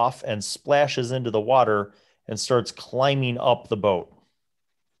jump off and splashes into the water and starts climbing up the boat.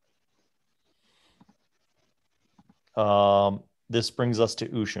 This brings us to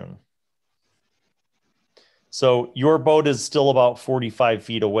Ushun. So your boat is still about 45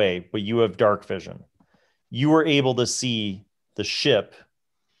 feet away, but you have dark vision. You were able to see the ship.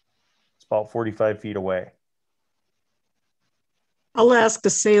 It's about 45 feet away. I'll ask the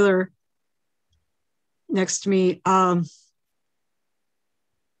sailor next to me.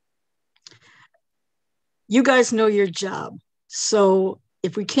 You guys know your job. So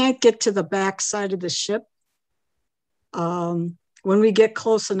if we can't get to the back side of the ship, when we get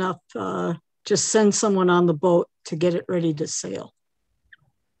close enough, just send someone on the boat to get it ready to sail.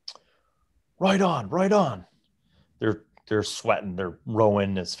 Right on, right on. They're sweating. They're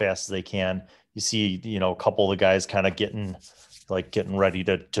rowing as fast as they can. You see, a couple of the guys kind of getting ready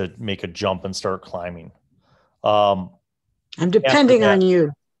to make a jump and start climbing. I'm depending on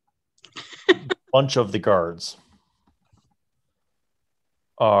you. Bunch of the guards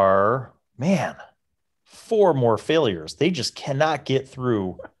are, 4 more failures. They just cannot get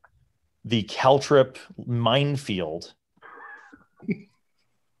through the Caltrip minefield.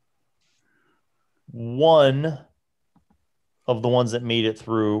 One of the ones that made it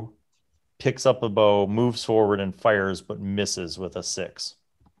through picks up a bow, moves forward, and fires, but misses with a 6.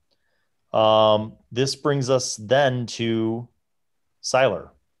 This brings us then to Syllar.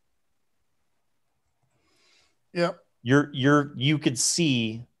 Yep. You could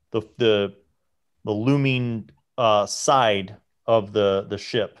see the looming side of the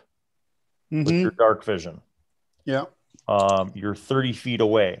ship with your dark vision. Yeah. You're 30 feet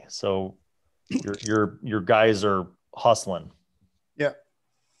away, so your guys are hustling. Yeah.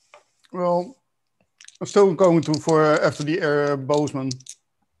 Well, I'm still going after the bowsman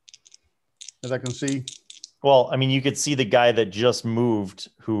that I can see. Well, I mean, you could see the guy that just moved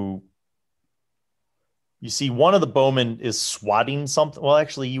who. You see one of the bowmen is swatting something. Well,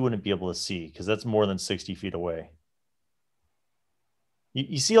 actually, you wouldn't be able to see because that's more than 60 feet away.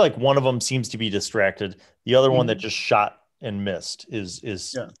 You see like one of them seems to be distracted. The other one that just shot and missed is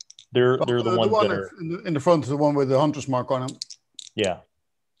yeah. They're the ones that are in the front is the one with the hunter's mark on him. Yeah.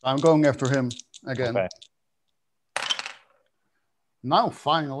 I'm going after him again. Okay. Now,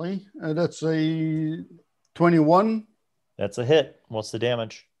 finally, that's a 21. That's a hit. What's the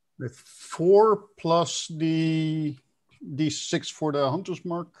damage? With 4 plus the D6 for the hunter's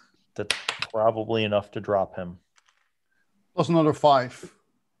mark. That's probably enough to drop him. Plus another 5.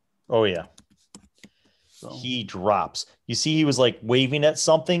 Oh, yeah. So. He drops. You see he was like waving at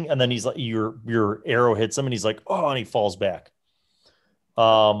something, and then he's like, your arrow hits him, and he's like, oh, and he falls back.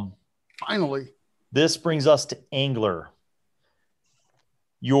 Finally. This brings us to Angler.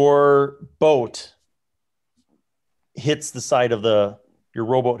 Your boat hits the side of your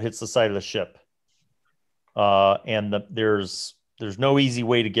rowboat hits the side of the ship. And there's no easy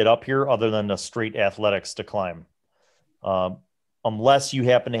way to get up here other than a straight athletics to climb. Unless you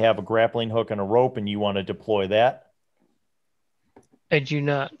happen to have a grappling hook and a rope and you want to deploy that. I do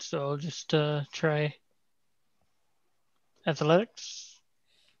not, so I'll just try athletics.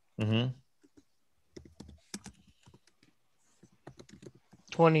 Mm-hmm.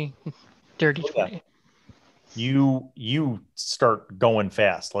 20, dirty 20. You start going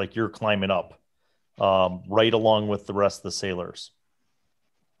fast, like you're climbing up, right along with the rest of the sailors.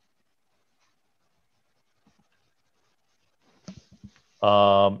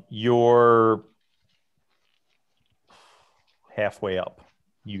 You're halfway up.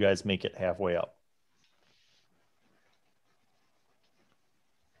 You guys make it halfway up.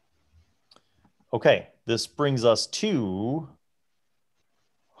 Okay, this brings us to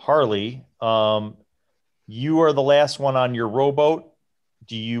Harley. You are the last one on your rowboat.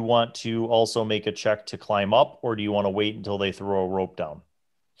 Do you want to also make a check to climb up, or do you want to wait until they throw a rope down?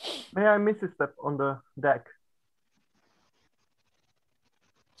 May I miss a step on the deck?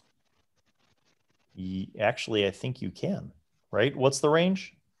 Actually, I think you can. Right? What's the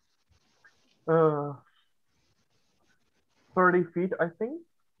range? 30 feet, I think.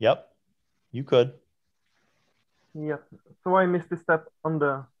 Yep. You could. Yep. So I missed a step on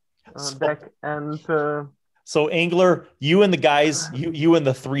the deck and... So Angler, you and the guys, you and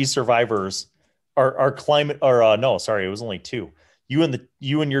the 3 survivors are climbing, or no, sorry, it was only 2.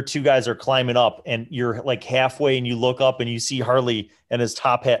 you and your two guys are climbing up, and you're like halfway, and you look up and you see Harley and his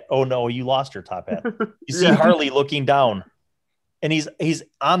top hat. Oh no, you lost your top hat. You see Harley looking down, and he's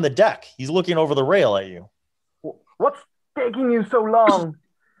on the deck. He's looking over the rail at you. What's taking you so long?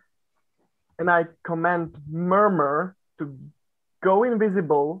 And I command Murmur to go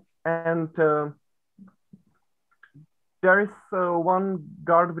invisible, and there is one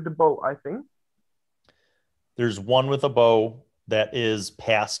guard with a bow, I think. There's one with a bow that is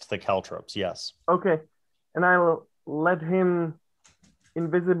past the caltrops, yes. Okay, and I'll let him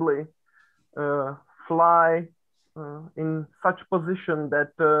invisibly fly in such position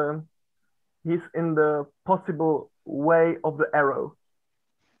that he's in the possible way of the arrow.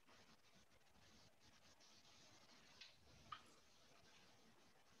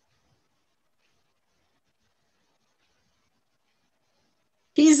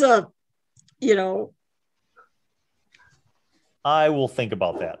 He's I will think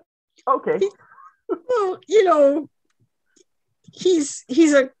about that. Okay. Well, he's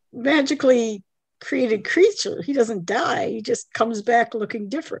a magically created creature. He doesn't die. He just comes back looking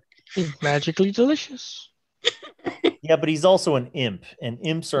different. He's magically delicious. Yeah, but he's also an imp, and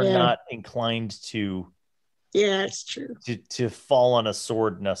imps are not inclined to. Yeah, it's true. To fall on a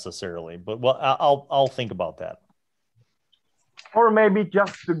sword necessarily, but I'll think about that. Or maybe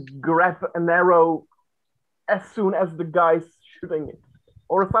just to grab an arrow as soon as the guy's shooting it,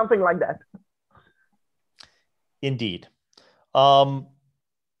 or something like that. Indeed.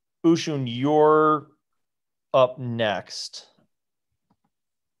 Ushun, you're up next.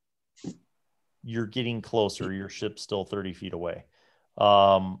 You're getting closer. Your ship's still 30 feet away.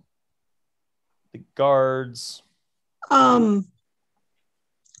 The guards. Would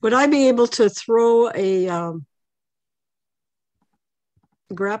I be able to throw a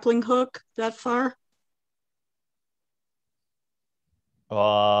grappling hook that far?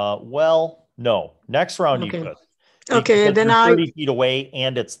 Well, no. Next round you could. Okay, because then you're 30 feet away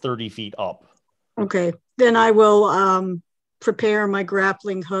and it's 30 feet up. Okay, then I will prepare my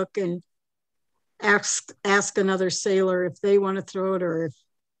grappling hook and ask another sailor if they want to throw it, or if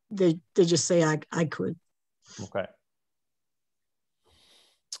they just say I could. Okay.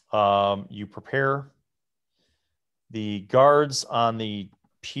 You prepare. The guards on the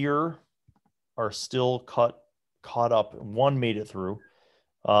pier are still caught up. One made it through.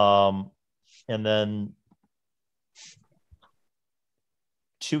 And then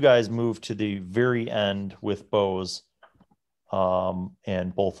two guys moved to the very end with bows.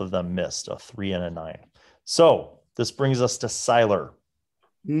 And both of them missed, a 3 and a 9. So this brings us to Syllar.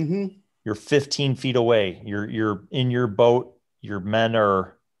 Mm-hmm. You're 15 feet away. You're in your boat. Your men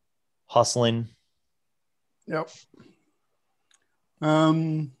are hustling. Yep.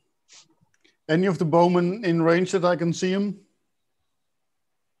 Any of the bowmen in range that I can see him?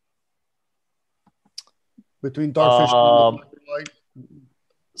 Between dark vision and light?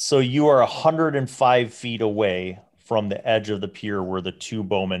 So you are 105 feet away from the edge of the pier where the two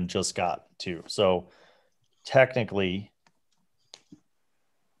bowmen just got to. So technically...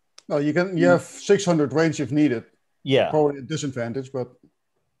 Oh, you have 600 range if needed. Yeah. Probably a disadvantage, but...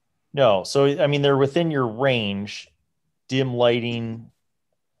 No, so, I mean, they're within your range. Dim lighting... I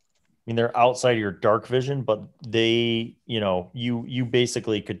mean, they're outside of your dark vision, but they, you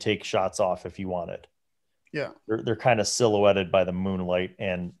basically could take shots off if you wanted. Yeah. They're kind of silhouetted by the moonlight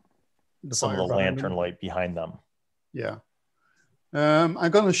and some of the lantern them. light behind them. Yeah. I'm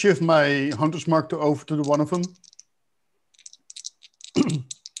going to shift my Hunter's Mark over to one of them.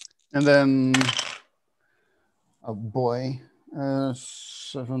 And then, oh boy,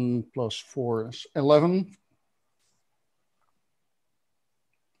 7 plus 4 is 11.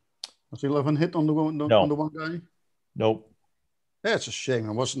 Was 11 hit on the one guy? Nope. That's a shame.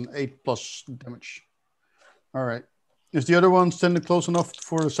 It was an 8 plus damage. All right. Is the other one standing close enough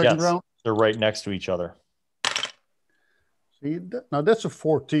for the second round? They're right next to each other. See, now that's a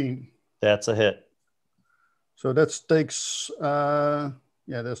 14. That's a hit. So that takes,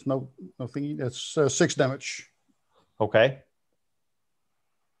 that's nothing. That's 6 damage. Okay.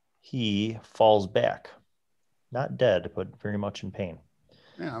 He falls back. Not dead, but very much in pain.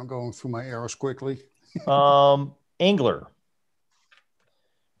 Yeah, I'm going through my arrows quickly. Angler.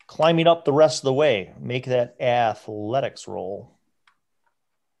 Climbing up the rest of the way. Make that athletics roll.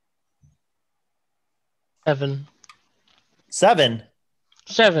 7. 7?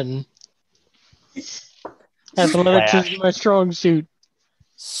 7. Athletics is my strong suit.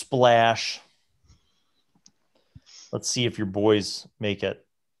 Splash. Let's see if your boys make it.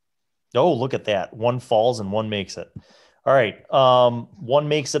 Oh, look at that. One falls and one makes it. All right. One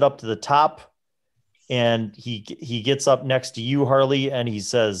makes it up to the top, and he gets up next to you, Harley, and he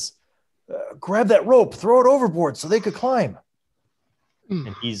says, grab that rope, throw it overboard so they could climb.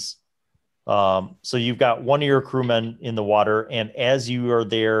 And he's so you've got one of your crewmen in the water, and as you are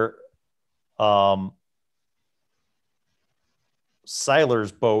there,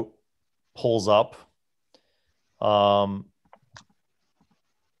 Syllar's boat pulls up.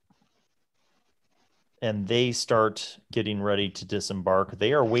 And they start getting ready to disembark.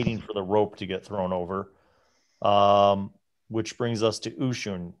 They are waiting for the rope to get thrown over, which brings us to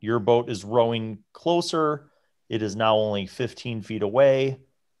Ushun. Your boat is rowing closer. It is now only 15 feet away.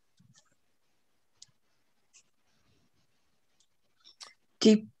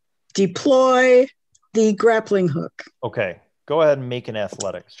 Deploy the grappling hook. Okay, go ahead and make an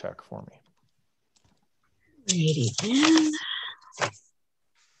athletics check for me. 80 then.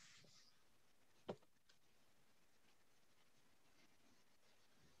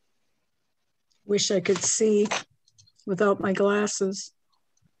 Wish I could see without my glasses.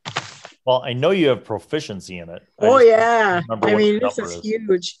 Well, I know you have proficiency in it. Oh, yeah. I mean, this is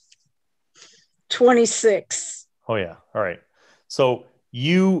huge. 26. Oh, yeah. All right. So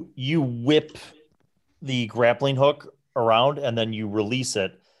you whip the grappling hook around, and then you release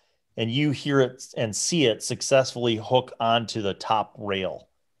it, and you hear it and see it successfully hook onto the top rail.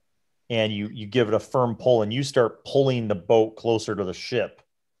 And you give it a firm pull, and you start pulling the boat closer to the ship.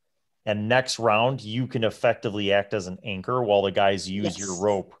 And next round, you can effectively act as an anchor while the guys use your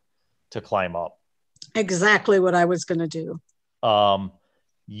rope to climb up. Exactly what I was going to do.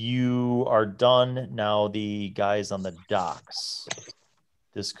 You are done. Now the guys on the docks.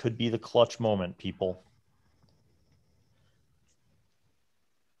 This could be the clutch moment, people.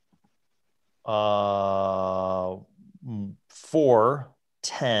 4,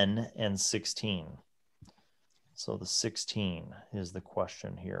 10, and 16. So the 16 is the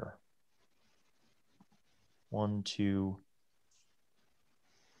question here. 1, 2.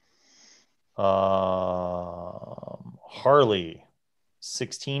 Harley,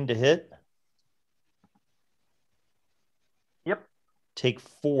 16 to hit. Yep. Take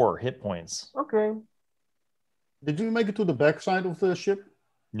 4 hit points. Okay. Did you make it to the backside of the ship?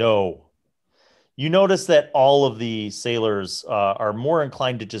 No. You notice that all of the sailors are more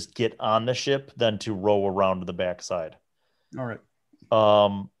inclined to just get on the ship than to row around to the backside. All right.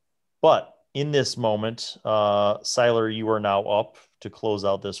 But in this moment, Syllar, you are now up to close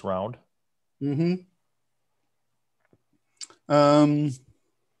out this round. Mm-hmm.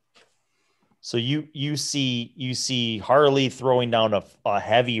 So you see Harley throwing down a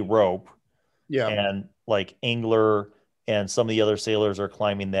heavy rope. Yeah. And like Angler and some of the other sailors are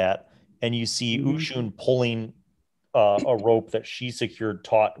climbing that. And you see Ushun pulling a rope that she secured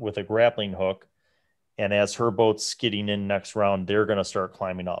taut with a grappling hook. And as her boat's skidding in next round, they're going to start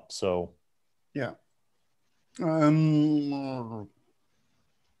climbing up. So, yeah.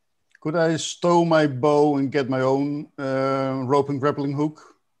 Could I stow my bow and get my own rope and grappling hook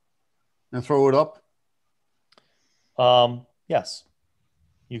and throw it up? Yes,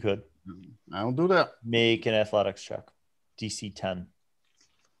 you could. I'll do that. Make an athletics check. DC 10.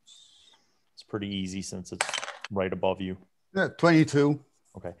 It's pretty easy since it's right above you. Yeah, 22.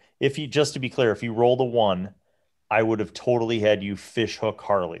 Okay. If you, just to be clear, if you rolled a 1, I would have totally had you fish hook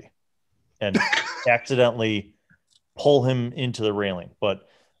Harley and accidentally pull him into the railing. But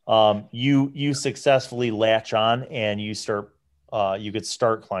you successfully latch on and you could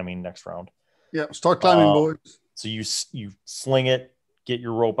start climbing next round. Yeah, start climbing, boys. So you sling it, get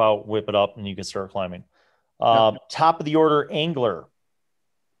your rope out, whip it up, and you can start climbing. Top of the order, Angler.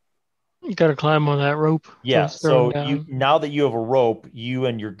 You got to climb on that rope. Yeah. So now that you have a rope, you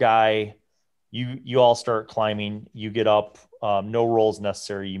and your guy, you all start climbing. You get up. No rolls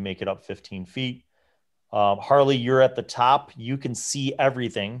necessary. You make it up 15 feet. Harley, you're at the top. You can see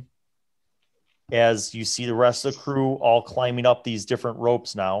everything as you see the rest of the crew all climbing up these different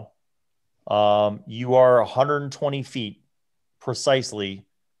ropes now. You are 120 feet precisely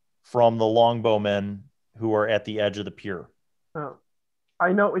from the longbowmen who are at the edge of the pier.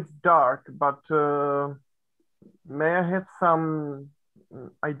 I know it's dark, but may I have some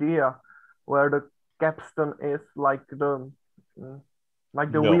idea where the capstan is, like the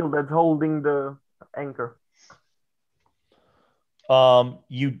wheel that's holding the anchor?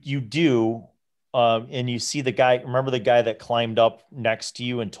 You do, and you see the guy. Remember the guy that climbed up next to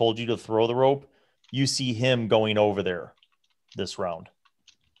you and told you to throw the rope? You see him going over there this round.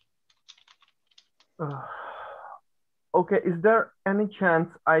 Okay, is there any chance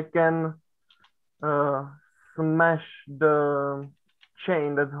I can smash the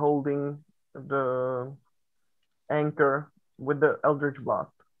chain that's holding the anchor with the Eldritch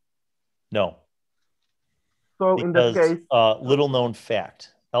Blast? No. So in that Because, case, little known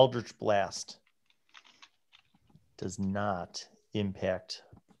fact, Eldritch Blast does not impact.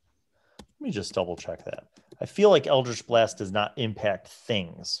 Let me just double check that. I feel like Eldritch Blast does not impact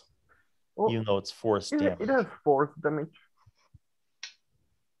things, well, even though it's force damage. it has force damage.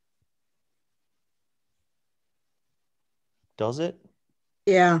 Does it?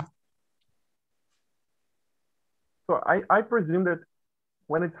 Yeah. So I presume that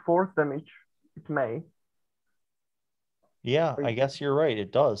when it's force damage, it may. Yeah, I guess you're right.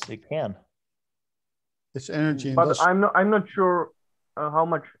 It does. It can. It's energy and But does. I'm not sure how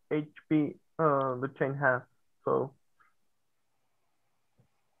much HP the chain has. So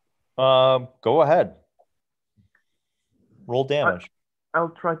Go ahead. Roll damage. I'll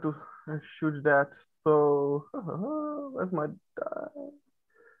try to shoot that. So where's my die?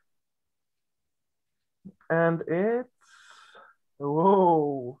 And it's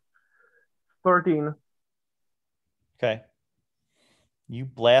 13. Okay. You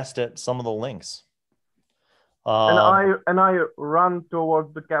blast at some of the links. And I run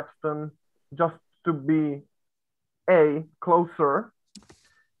towards the capstan just to be A, closer,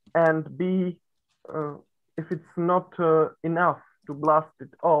 and B, if it's not enough to blast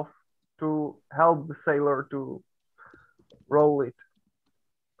it off, to help the sailor to roll it.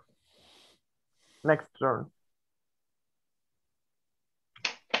 Next turn.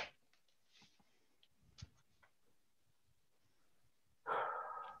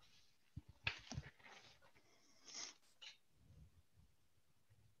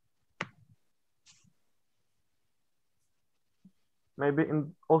 Maybe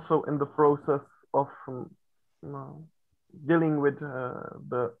also in the process of dealing with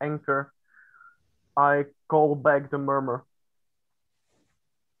the anchor, I call back the murmur.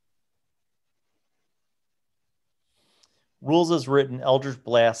 Rules as written, Eldritch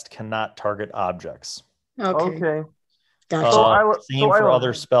Blast cannot target objects. Okay. Gotcha. Same for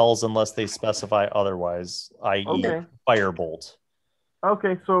other spells unless they specify otherwise, i.e. Firebolt.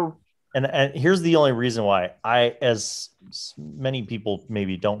 Okay, so... And here's the only reason why. As many people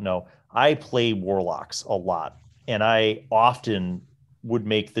maybe don't know, I play Warlocks a lot. And I often would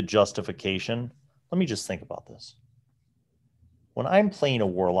make the justification. Let me just think about this. When I'm playing a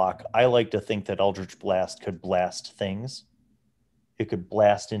Warlock, I like to think that Eldritch Blast could blast things. It could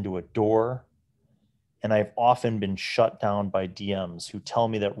blast into a door. And I've often been shut down by DMs who tell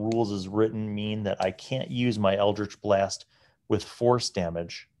me that rules as written mean that I can't use my Eldritch Blast with force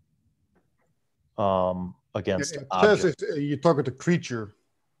damage against objects. You target a creature,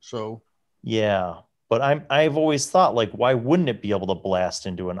 so... Yeah, but I've always thought, like, why wouldn't it be able to blast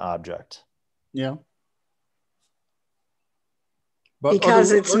into an object? Yeah.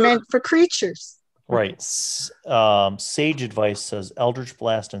 Because it's meant for creatures. Right. Sage Advice says Eldritch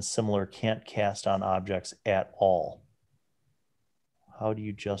Blast and similar can't cast on objects at all. How do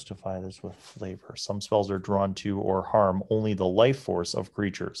you justify this with flavor? Some spells are drawn to or harm only the life force of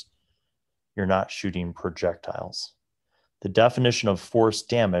creatures. You're not shooting projectiles. The definition of force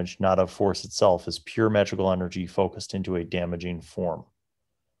damage, not of force itself, is pure magical energy focused into a damaging form.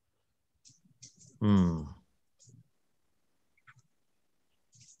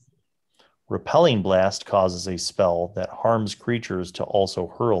 Repelling Blast causes a spell that harms creatures to also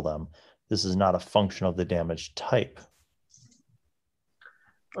hurl them. This is not a function of the damage type.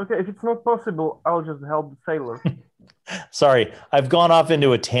 Okay, if it's not possible, I'll just help the sailor. Sorry, I've gone off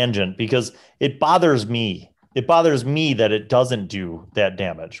into a tangent because it bothers me. It bothers me that it doesn't do that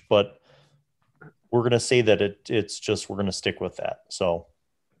damage, but we're going to say that it's just, we're going to stick with that. So.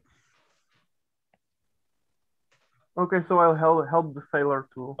 Okay, so I'll help the sailor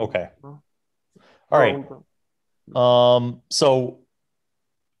to. Okay. All right. So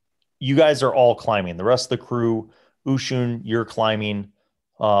you guys are all climbing. The rest of the crew, Ushun, you're climbing.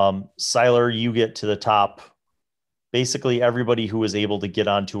 Syllar, you get to the top. Basically, everybody who is able to get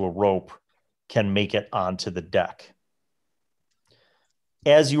onto a rope can make it onto the deck.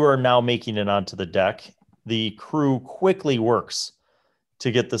 As you are now making it onto the deck, the crew quickly works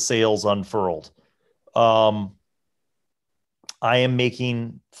to get the sails unfurled. I am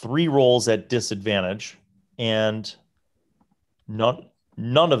making 3 rolls at disadvantage, and none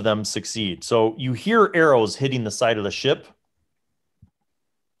of them succeed. So you hear arrows hitting the side of the ship,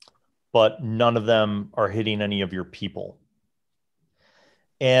 but none of them are hitting any of your people.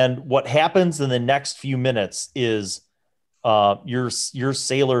 And what happens in the next few minutes is your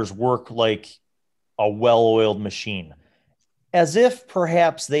sailors work like a well-oiled machine, as if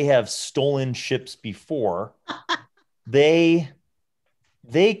perhaps they have stolen ships before. They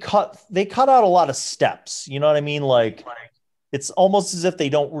cut out a lot of steps. You know what I mean? Like, it's almost as if they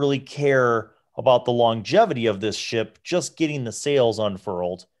don't really care about the longevity of this ship, just getting the sails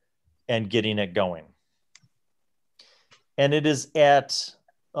unfurled and getting it going. And it is at,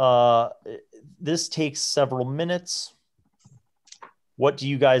 this takes several minutes. What do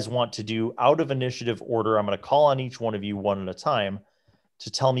you guys want to do out of initiative order? I'm going to call on each one of you one at a time to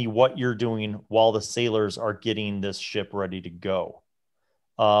tell me what you're doing while the sailors are getting this ship ready to go.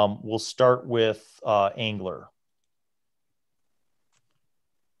 We'll start with Angler.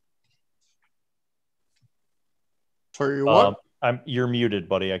 Sorry, what? You're muted,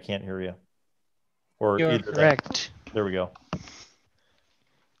 buddy. I can't hear you. Or You're either correct. There we go.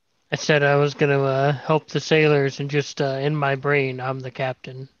 I said I was going to help the sailors, and just in my brain, I'm the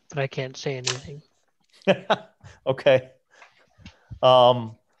captain, but I can't say anything. Okay.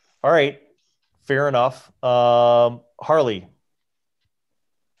 All right. Fair enough. Harley.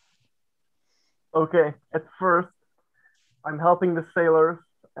 Okay, at first, I'm helping the sailors,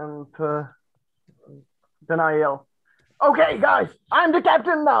 and then I yell, "Okay, guys, I'm the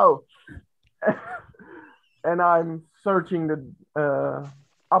captain now!" And I'm searching the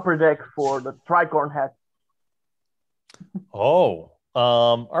upper deck for the tricorn hat. Oh,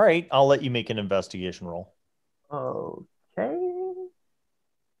 all right. I'll let you make an investigation roll. Okay.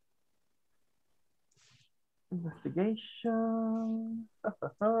 Investigation.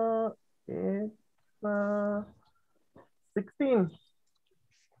 It's 16.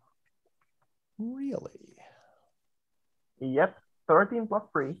 Really? Yep, 13 plus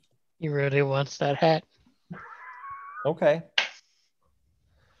 3. He really wants that hat. Okay.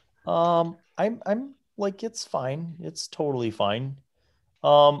 I'm like, it's fine. It's totally fine.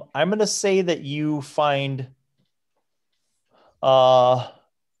 I'm gonna say that you find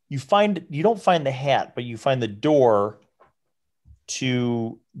you don't find the hat, but you find the door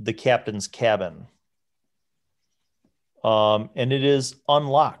to the captain's cabin. And it is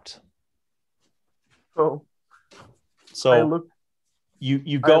unlocked. So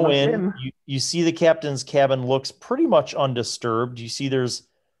you go in. You see the captain's cabin looks pretty much undisturbed. You see there's,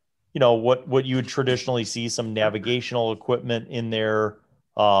 what you would traditionally see, some navigational equipment in there,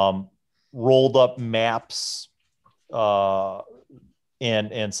 rolled up maps,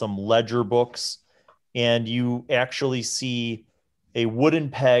 and some ledger books. And you actually see a wooden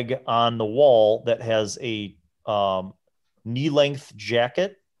peg on the wall that has a knee-length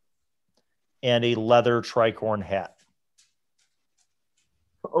jacket and a leather tricorn hat.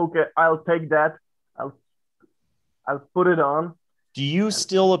 Okay, I'll take that. I'll put it on. Do you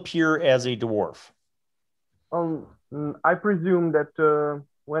still appear as a dwarf? I presume that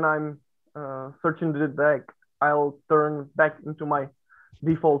when I'm searching the deck, I'll turn back into my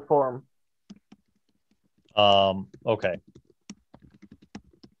default form. Okay.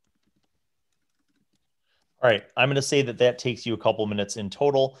 All right. I'm going to say that takes you a couple minutes in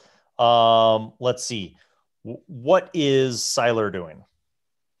total. Let's see. What is Syllar doing?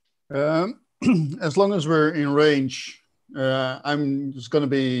 As long as we're in range, I'm just going to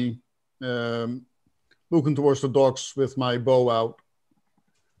be looking towards the docks with my bow out.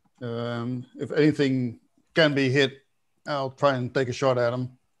 If anything can be hit, I'll try and take a shot at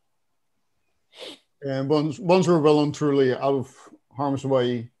them. And once we're well and truly out of harm's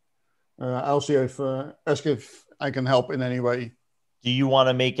way, I'll see ask if I can help in any way. Do you want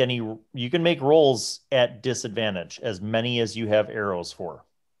to make any? You can make rolls at disadvantage, as many as you have arrows for.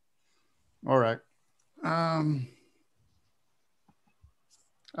 All right. I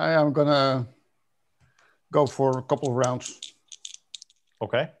am gonna go for a couple of rounds.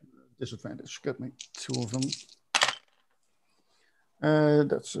 Okay. Disadvantage. Get me 2 of them.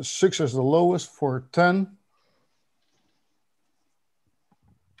 That's a 6 as the lowest for 10.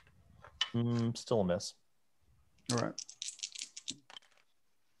 Still a miss. All right.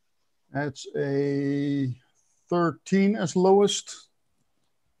 That's a 13 as lowest.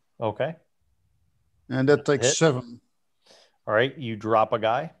 Okay. And that takes hit. 7. All right. You drop a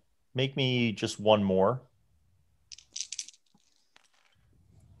guy. Make me just one more.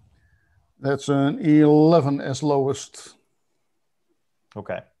 That's an 11 as lowest.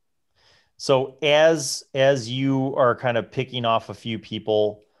 Okay. So as you are kind of picking off a few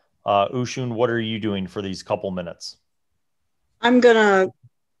people, Ushun, what are you doing for these couple minutes? I'm gonna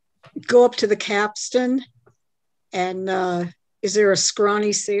go up to the capstan, and is there a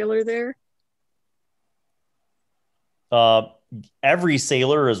scrawny sailor there? Every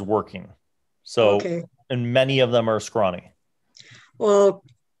sailor is working. So, okay. And many of them are scrawny. Well,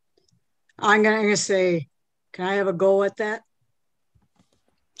 I'm gonna say, can I have a go at that?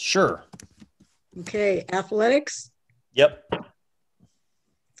 Sure. Okay, athletics? Yep.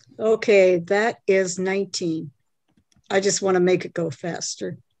 Okay, that is 19. I just want to make it go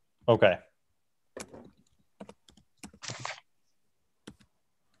faster. Okay.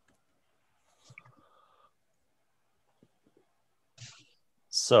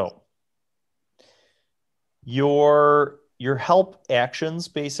 So your help actions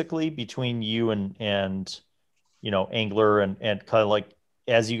basically between you and Angler and kind of like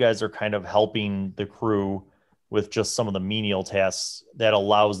as you guys are kind of helping the crew with just some of the menial tasks that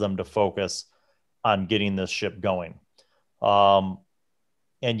allows them to focus on getting this ship going. And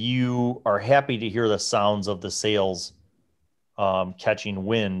you are happy to hear the sounds of the sails catching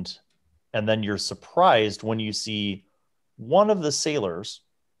wind. And then you're surprised when you see one of the sailors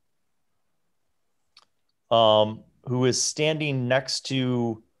who is standing next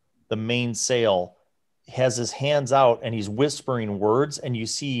to the main sail, has his hands out and he's whispering words, and you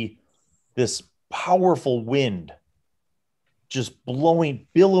see this powerful wind just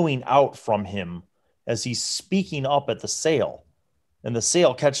billowing out from him as he's speaking up at the sail, and the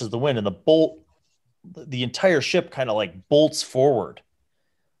sail catches the wind and the entire ship kind of like bolts forward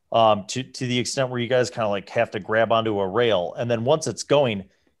to the extent where you guys kind of like have to grab onto a rail. And then once it's going,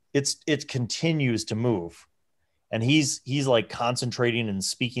 it continues to move. And he's like concentrating and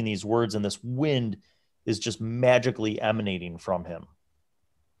speaking these words, and this wind is just magically emanating from him.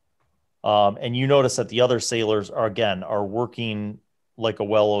 And you notice that the other sailors are working like a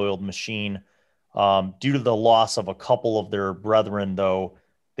well-oiled machine. Due to the loss of a couple of their brethren, though,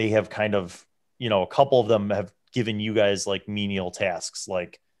 they have kind of, a couple of them have given you guys like menial tasks,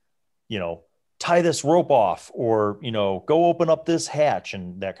 like, tie this rope off, or, go open up this hatch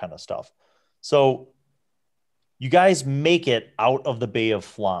and that kind of stuff. So you guys make it out of the Bay of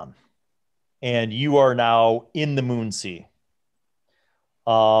Flan, and you are now in the Moonsea.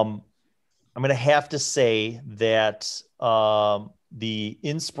 I'm going to have to say that the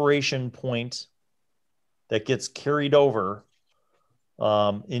inspiration point that gets carried over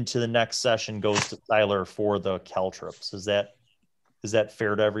into the next session goes to Syllar for the caltrips. Is that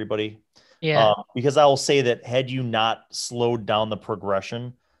fair to everybody? Yeah. Because I will say that had you not slowed down the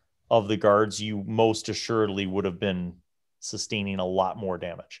progression of the guards, you most assuredly would have been sustaining a lot more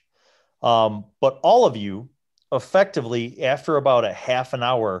damage. But all of you, effectively, after about a half an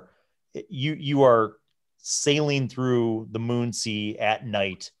hour, you are sailing through the Moonsea at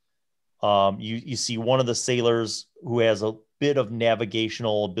night. You see one of the sailors who has a bit of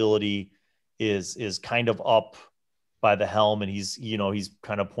navigational ability is kind of up by the helm, and he's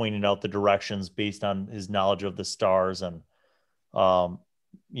kind of pointing out the directions based on his knowledge of the stars. And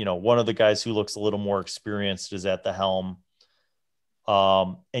one of the guys who looks a little more experienced is at the helm.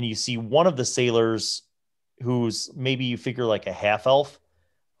 And you see one of the sailors who's maybe you figure like a half elf.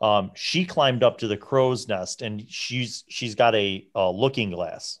 She climbed up to the crow's nest, and she's got a looking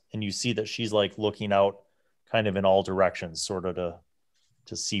glass, and you see that she's like looking out kind of in all directions, sort of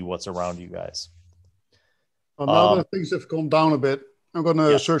to see what's around you guys. Well, now that things have calmed down a bit, I'm going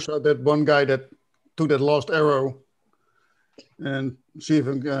to search out that one guy that took that lost arrow and see if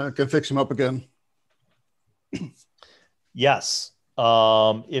I can fix him up again. Yes.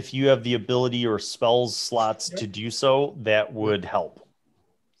 If you have the ability or spells slots to do so, that would help.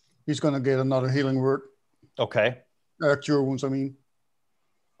 He's going to get another healing word. Okay. Cure wounds, I mean.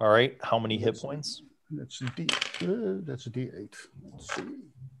 All right. How many hit points? That's a D8. Let's see.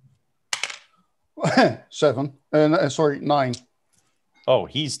 7. Sorry, 9. Oh,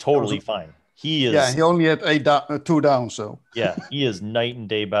 he's totally fine. He is. Yeah, he only had 2 down, so. Yeah, he is night and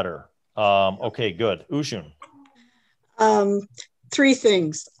day better. Okay, good. Ushun. 3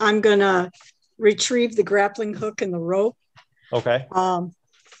 things. I'm going to retrieve the grappling hook and the rope. Okay. I'm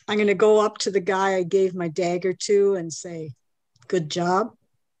going to go up to the guy I gave my dagger to and say, good job,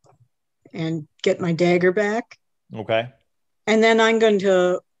 and get my dagger back. Okay. And then I'm going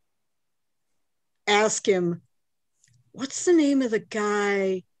to ask him, what's the name of the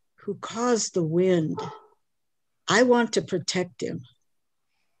guy who caused the wind? I want to protect him.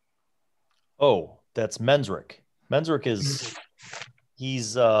 Oh, that's Mensrick. Mensrick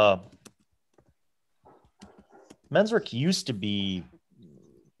Mensrick used to be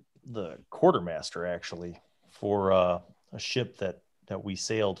the quartermaster, actually, for a ship that we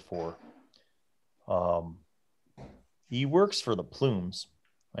sailed for. He works for the Plumes.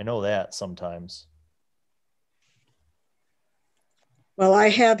 I know that sometimes. Well, I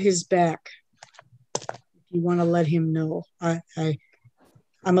have his back. If you want to let him know, I'm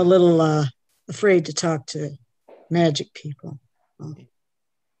a little afraid to talk to magic people.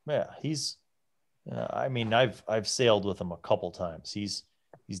 Yeah, he's. I mean, I've sailed with him a couple times. He's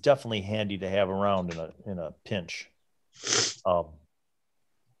definitely handy to have around in a pinch.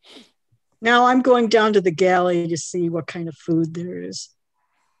 Now I'm going down to the galley to see what kind of food there is.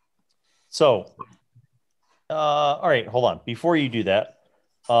 So, all right, hold on. Before you do that,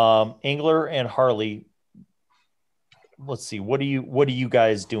 Angler and Harley, let's see. What are you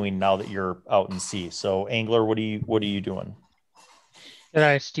guys doing now that you're out in sea? So, Angler, what are you doing? Did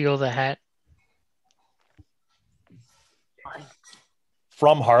I steal the hat?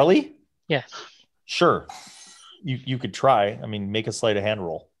 From Harley? Yes. Sure. You could try. I mean, make a sleight of hand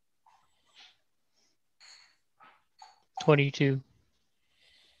roll. 22.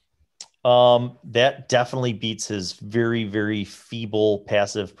 That definitely beats his very, very feeble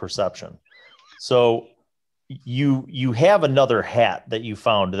passive perception. So you have another hat that you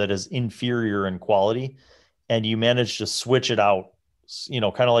found that is inferior in quality, and you managed to switch it out, kind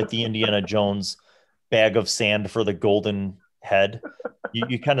of like the Indiana Jones bag of sand for the golden head.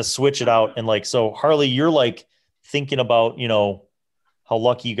 You kind of switch it out, and so Harley, you're thinking about, how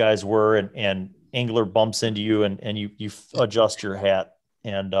lucky you guys were, and Angler bumps into you, and you adjust your hat,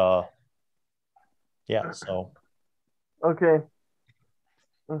 and yeah, so. Okay.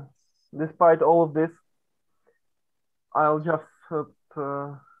 Despite all of this, I'll just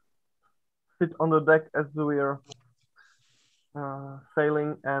sit on the deck as we're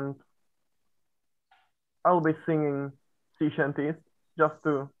sailing, and I'll be singing sea shanties just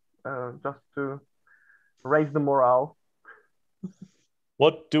to raise the morale.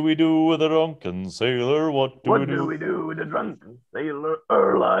 What do we do with a drunken sailor? What do we do with a drunken sailor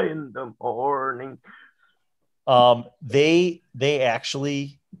early in the morning? They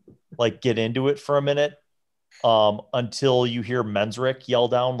actually get into it for a minute, until you hear Mensrick yell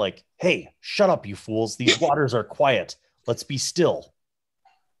down "Hey, shut up, you fools! These waters are quiet. Let's be still."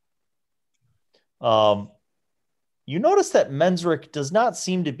 You notice that Mensrick does not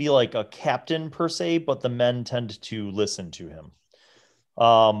seem to be a captain per se, but the men tend to listen to him.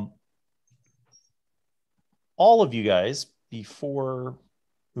 All of you guys, before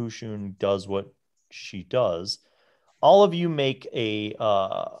Ushun does what she does, all of you make I'm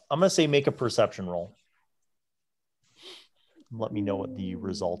going to say make a perception roll. Let me know what the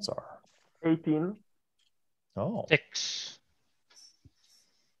results are. 18. Oh. 6.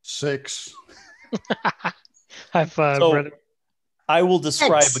 6. High five, so, brother. I will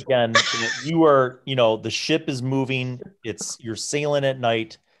describe again. You are, the ship is moving. You're sailing at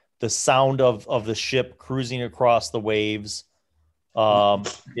night. The sound of the ship cruising across the waves.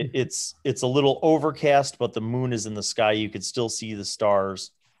 It's a little overcast, but the moon is in the sky. You could still see the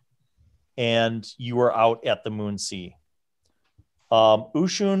stars, and you are out at the Moonsea.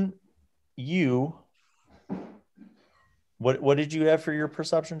 Ushun, what did you have for your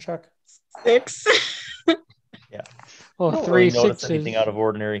perception check? 6. Yeah. Well, don't 3 really 6s. notice anything out of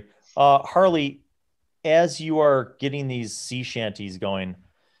ordinary. Harley, as you are getting these sea shanties going,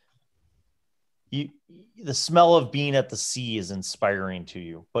 the smell of being at the sea is inspiring to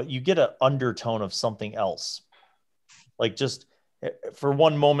you, but you get an undertone of something else. Just for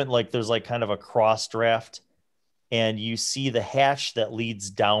one moment, there's kind of a cross draft, and you see the hatch that leads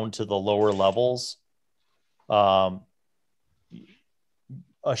down to the lower levels.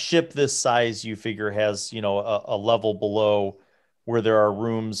 A ship this size, you figure, has, a level below where there are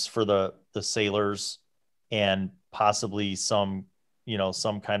rooms for the sailors and possibly some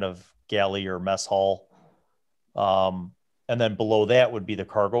kind of galley or mess hall. And then below that would be the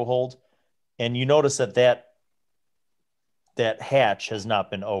cargo hold. And you notice that hatch has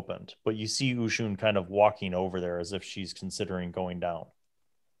not been opened, but you see Ushun kind of walking over there as if she's considering going down.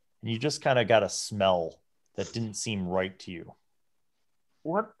 And you just kind of got a smell that didn't seem right to you.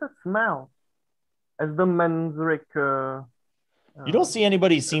 What's the smell? As the Mensrick... you don't see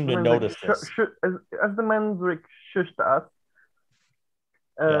anybody seem to notice this. As the Mensrick shushed us,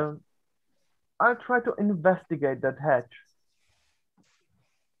 I'll try to investigate that hatch.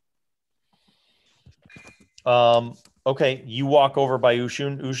 Okay, you walk over by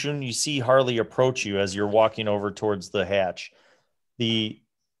Ushun. Ushun, you see Harley approach you as you're walking over towards the hatch. The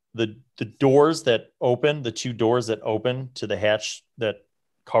doors that open, the 2 doors that open to the hatch that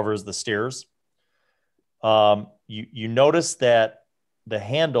covers the stairs, you notice that the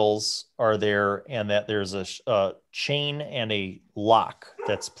handles are there and that there's a chain and a lock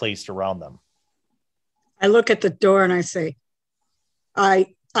that's placed around them. I look at the door and I say,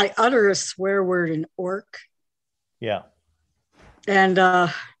 I utter a swear word in Orc. Yeah. And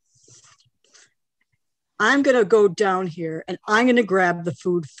I'm going to go down here and I'm going to grab the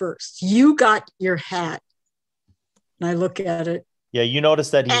food first. You got your hat. And I look at it. Yeah, you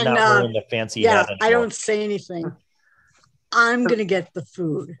notice that he's not wearing the fancy hat anymore. I don't say anything. I'm going to get the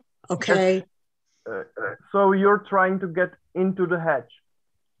food, okay? So you're trying to get into the hatch?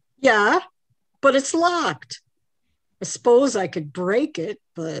 Yeah, but it's locked. I suppose I could break it,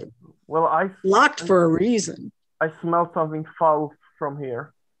 but... Well, Locked for a reason. I smell something foul from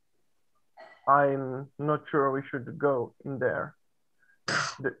here. I'm not sure we should go in there.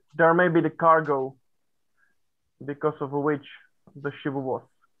 There may be the cargo because of which the ship was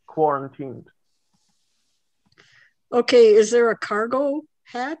quarantined. Okay, is there a cargo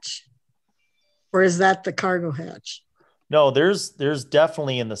hatch? Or is that the cargo hatch? No, there's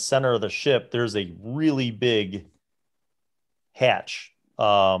definitely in the center of the ship, there's a really big hatch.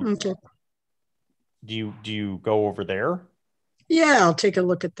 Okay. Do you go over there? Yeah, I'll take a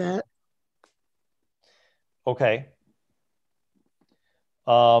look at that. Okay.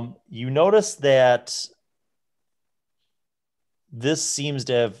 You notice that this seems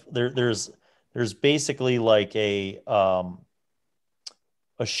to have there's basically like a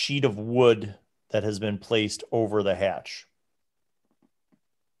sheet of wood that has been placed over the hatch.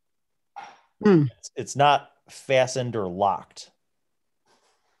 It's not fastened or locked.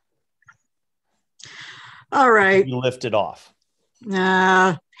 All right. You lift it off.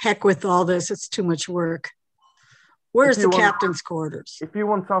 Heck with all this. It's too much work. Where's the captain's quarters? If you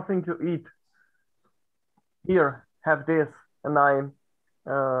want something to eat, here, have this. And I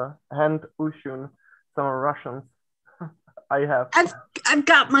hand Ushun some Russians. I have. I've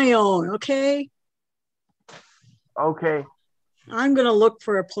got my own, okay? Okay. I'm going to look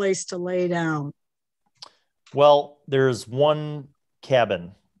for a place to lay down. Well, there's one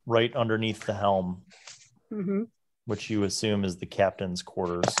cabin right underneath the helm, which you assume is the captain's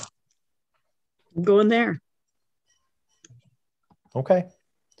quarters. I'm going there. Okay.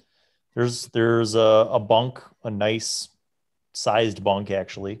 There's a bunk, a nice sized bunk,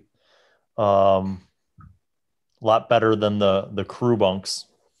 actually. A lot better than the crew bunks.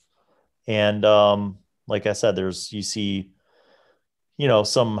 And like I said, you see,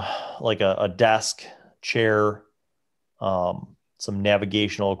 some like a desk, chair, some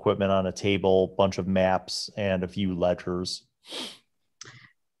navigational equipment on a table, bunch of maps, and a few ledgers.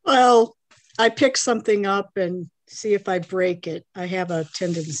 Well, I pick something up and see if I break it. I have a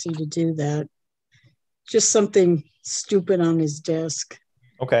tendency to do that. Just something stupid on his desk.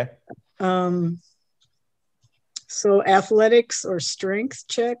 Okay. So athletics or strength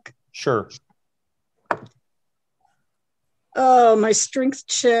check? Sure. My strength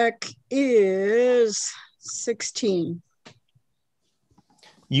check is 16.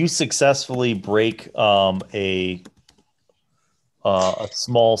 You successfully break a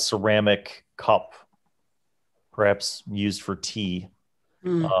small ceramic cup, perhaps used for tea,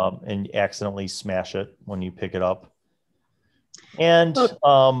 and accidentally smash it when you pick it up. And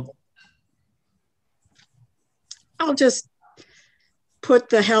I'll just put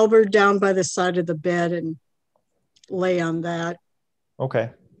the halberd down by the side of the bed and lay on that. Okay.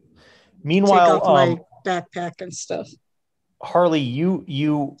 Meanwhile, take off my backpack and stuff. Harley,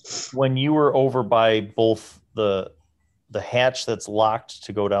 you when you were over by both the hatch that's locked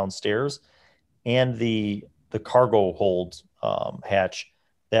to go downstairs and the cargo hold hatch,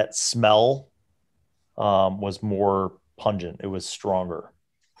 that smell was more pungent. It was stronger.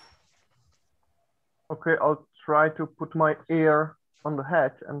 Okay, I'll try to put my ear on the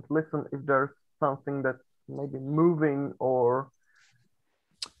hatch and listen if there's something that's maybe moving or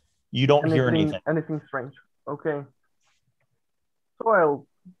you don't hear anything. Anything strange. Okay. So I'll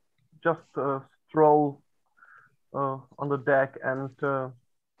just stroll on the deck and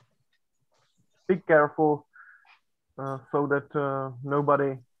be careful so that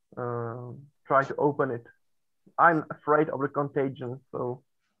nobody try to open it. I'm afraid of the contagion, so.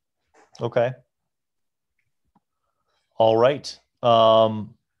 Okay. All right.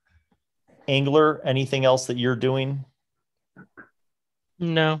 Angler, anything else that you're doing?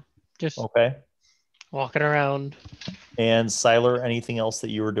 No, just okay. Walking around. And Syllar, anything else that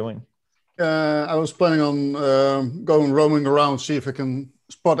you were doing? I was planning on going roaming around, see if I can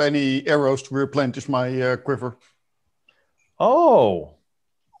spot any arrows to replenish my quiver. Oh,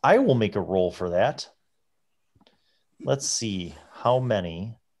 I will make a roll for that. Let's see how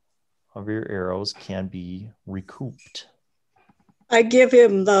many of your arrows can be recouped. I give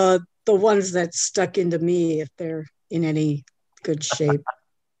him the ones that stuck into me if they're in any good shape.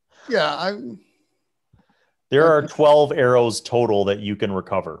 Yeah, there are 12 arrows total that you can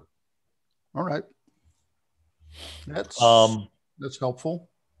recover. All right. That's helpful.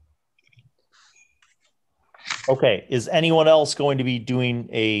 Okay. Is anyone else going to be doing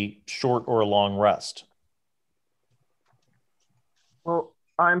a short or a long rest? Well,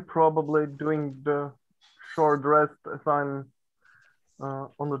 I'm probably doing the short rest as I'm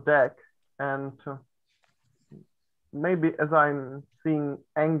on the deck, and maybe as I'm seeing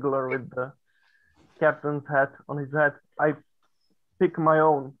Angler with the captain's hat on his head, I pick my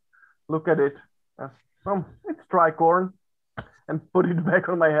own look at it as, it's tricorn, and put it back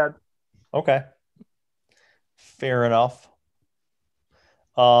on my head. Okay. Fair enough.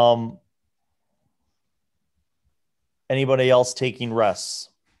 Anybody else taking rests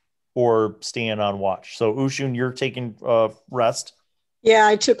or staying on watch? So Ushun, you're taking rest. Yeah,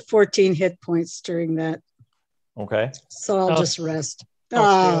 I took 14 hit points during that. Okay. So I'll just rest.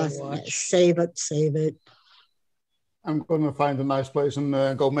 I'll stay on watch. Save it. I'm going to find a nice place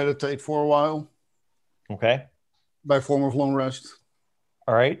and go meditate for a while. Okay. By form of long rest.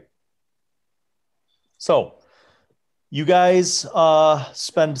 All right. So you guys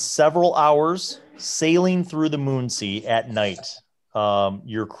spend several hours sailing through the Moonsea at night.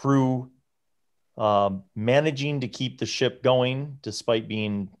 Your crew managing to keep the ship going despite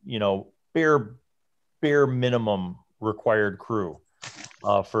being, bare minimum required crew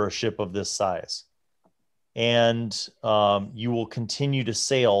for a ship of this size. And you will continue to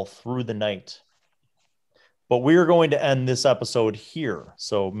sail through the night. But we're going to end this episode here.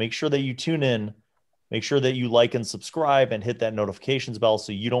 So make sure that you tune in. Make sure that you like and subscribe and hit that notifications bell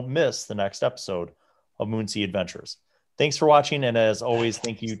so you don't miss the next episode of Moonsea Adventures. Thanks for watching. And as always,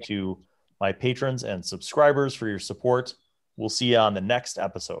 thank you to my patrons and subscribers for your support. We'll see you on the next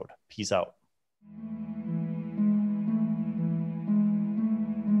episode. Peace out.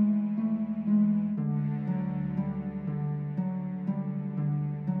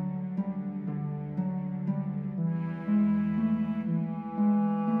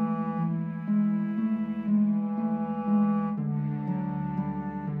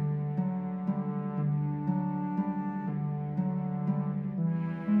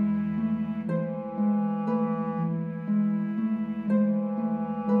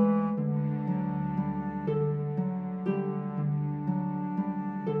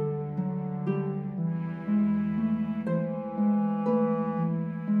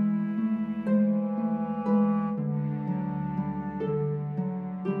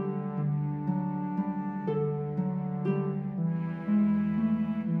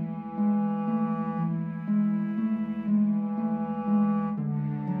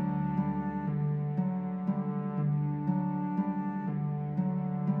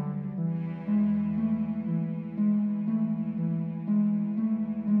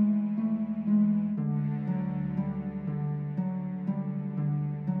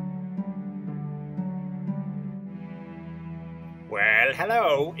 Well,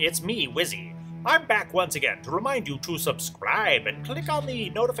 hello, it's me, Wizzy. I'm back once again to remind you to subscribe and click on the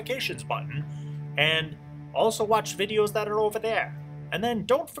notifications button, and also watch videos that are over there. And then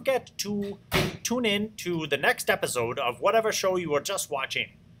don't forget to tune in to the next episode of whatever show you are just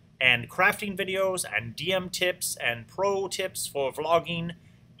watching, and crafting videos and DM tips and pro tips for vlogging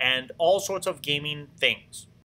and all sorts of gaming things.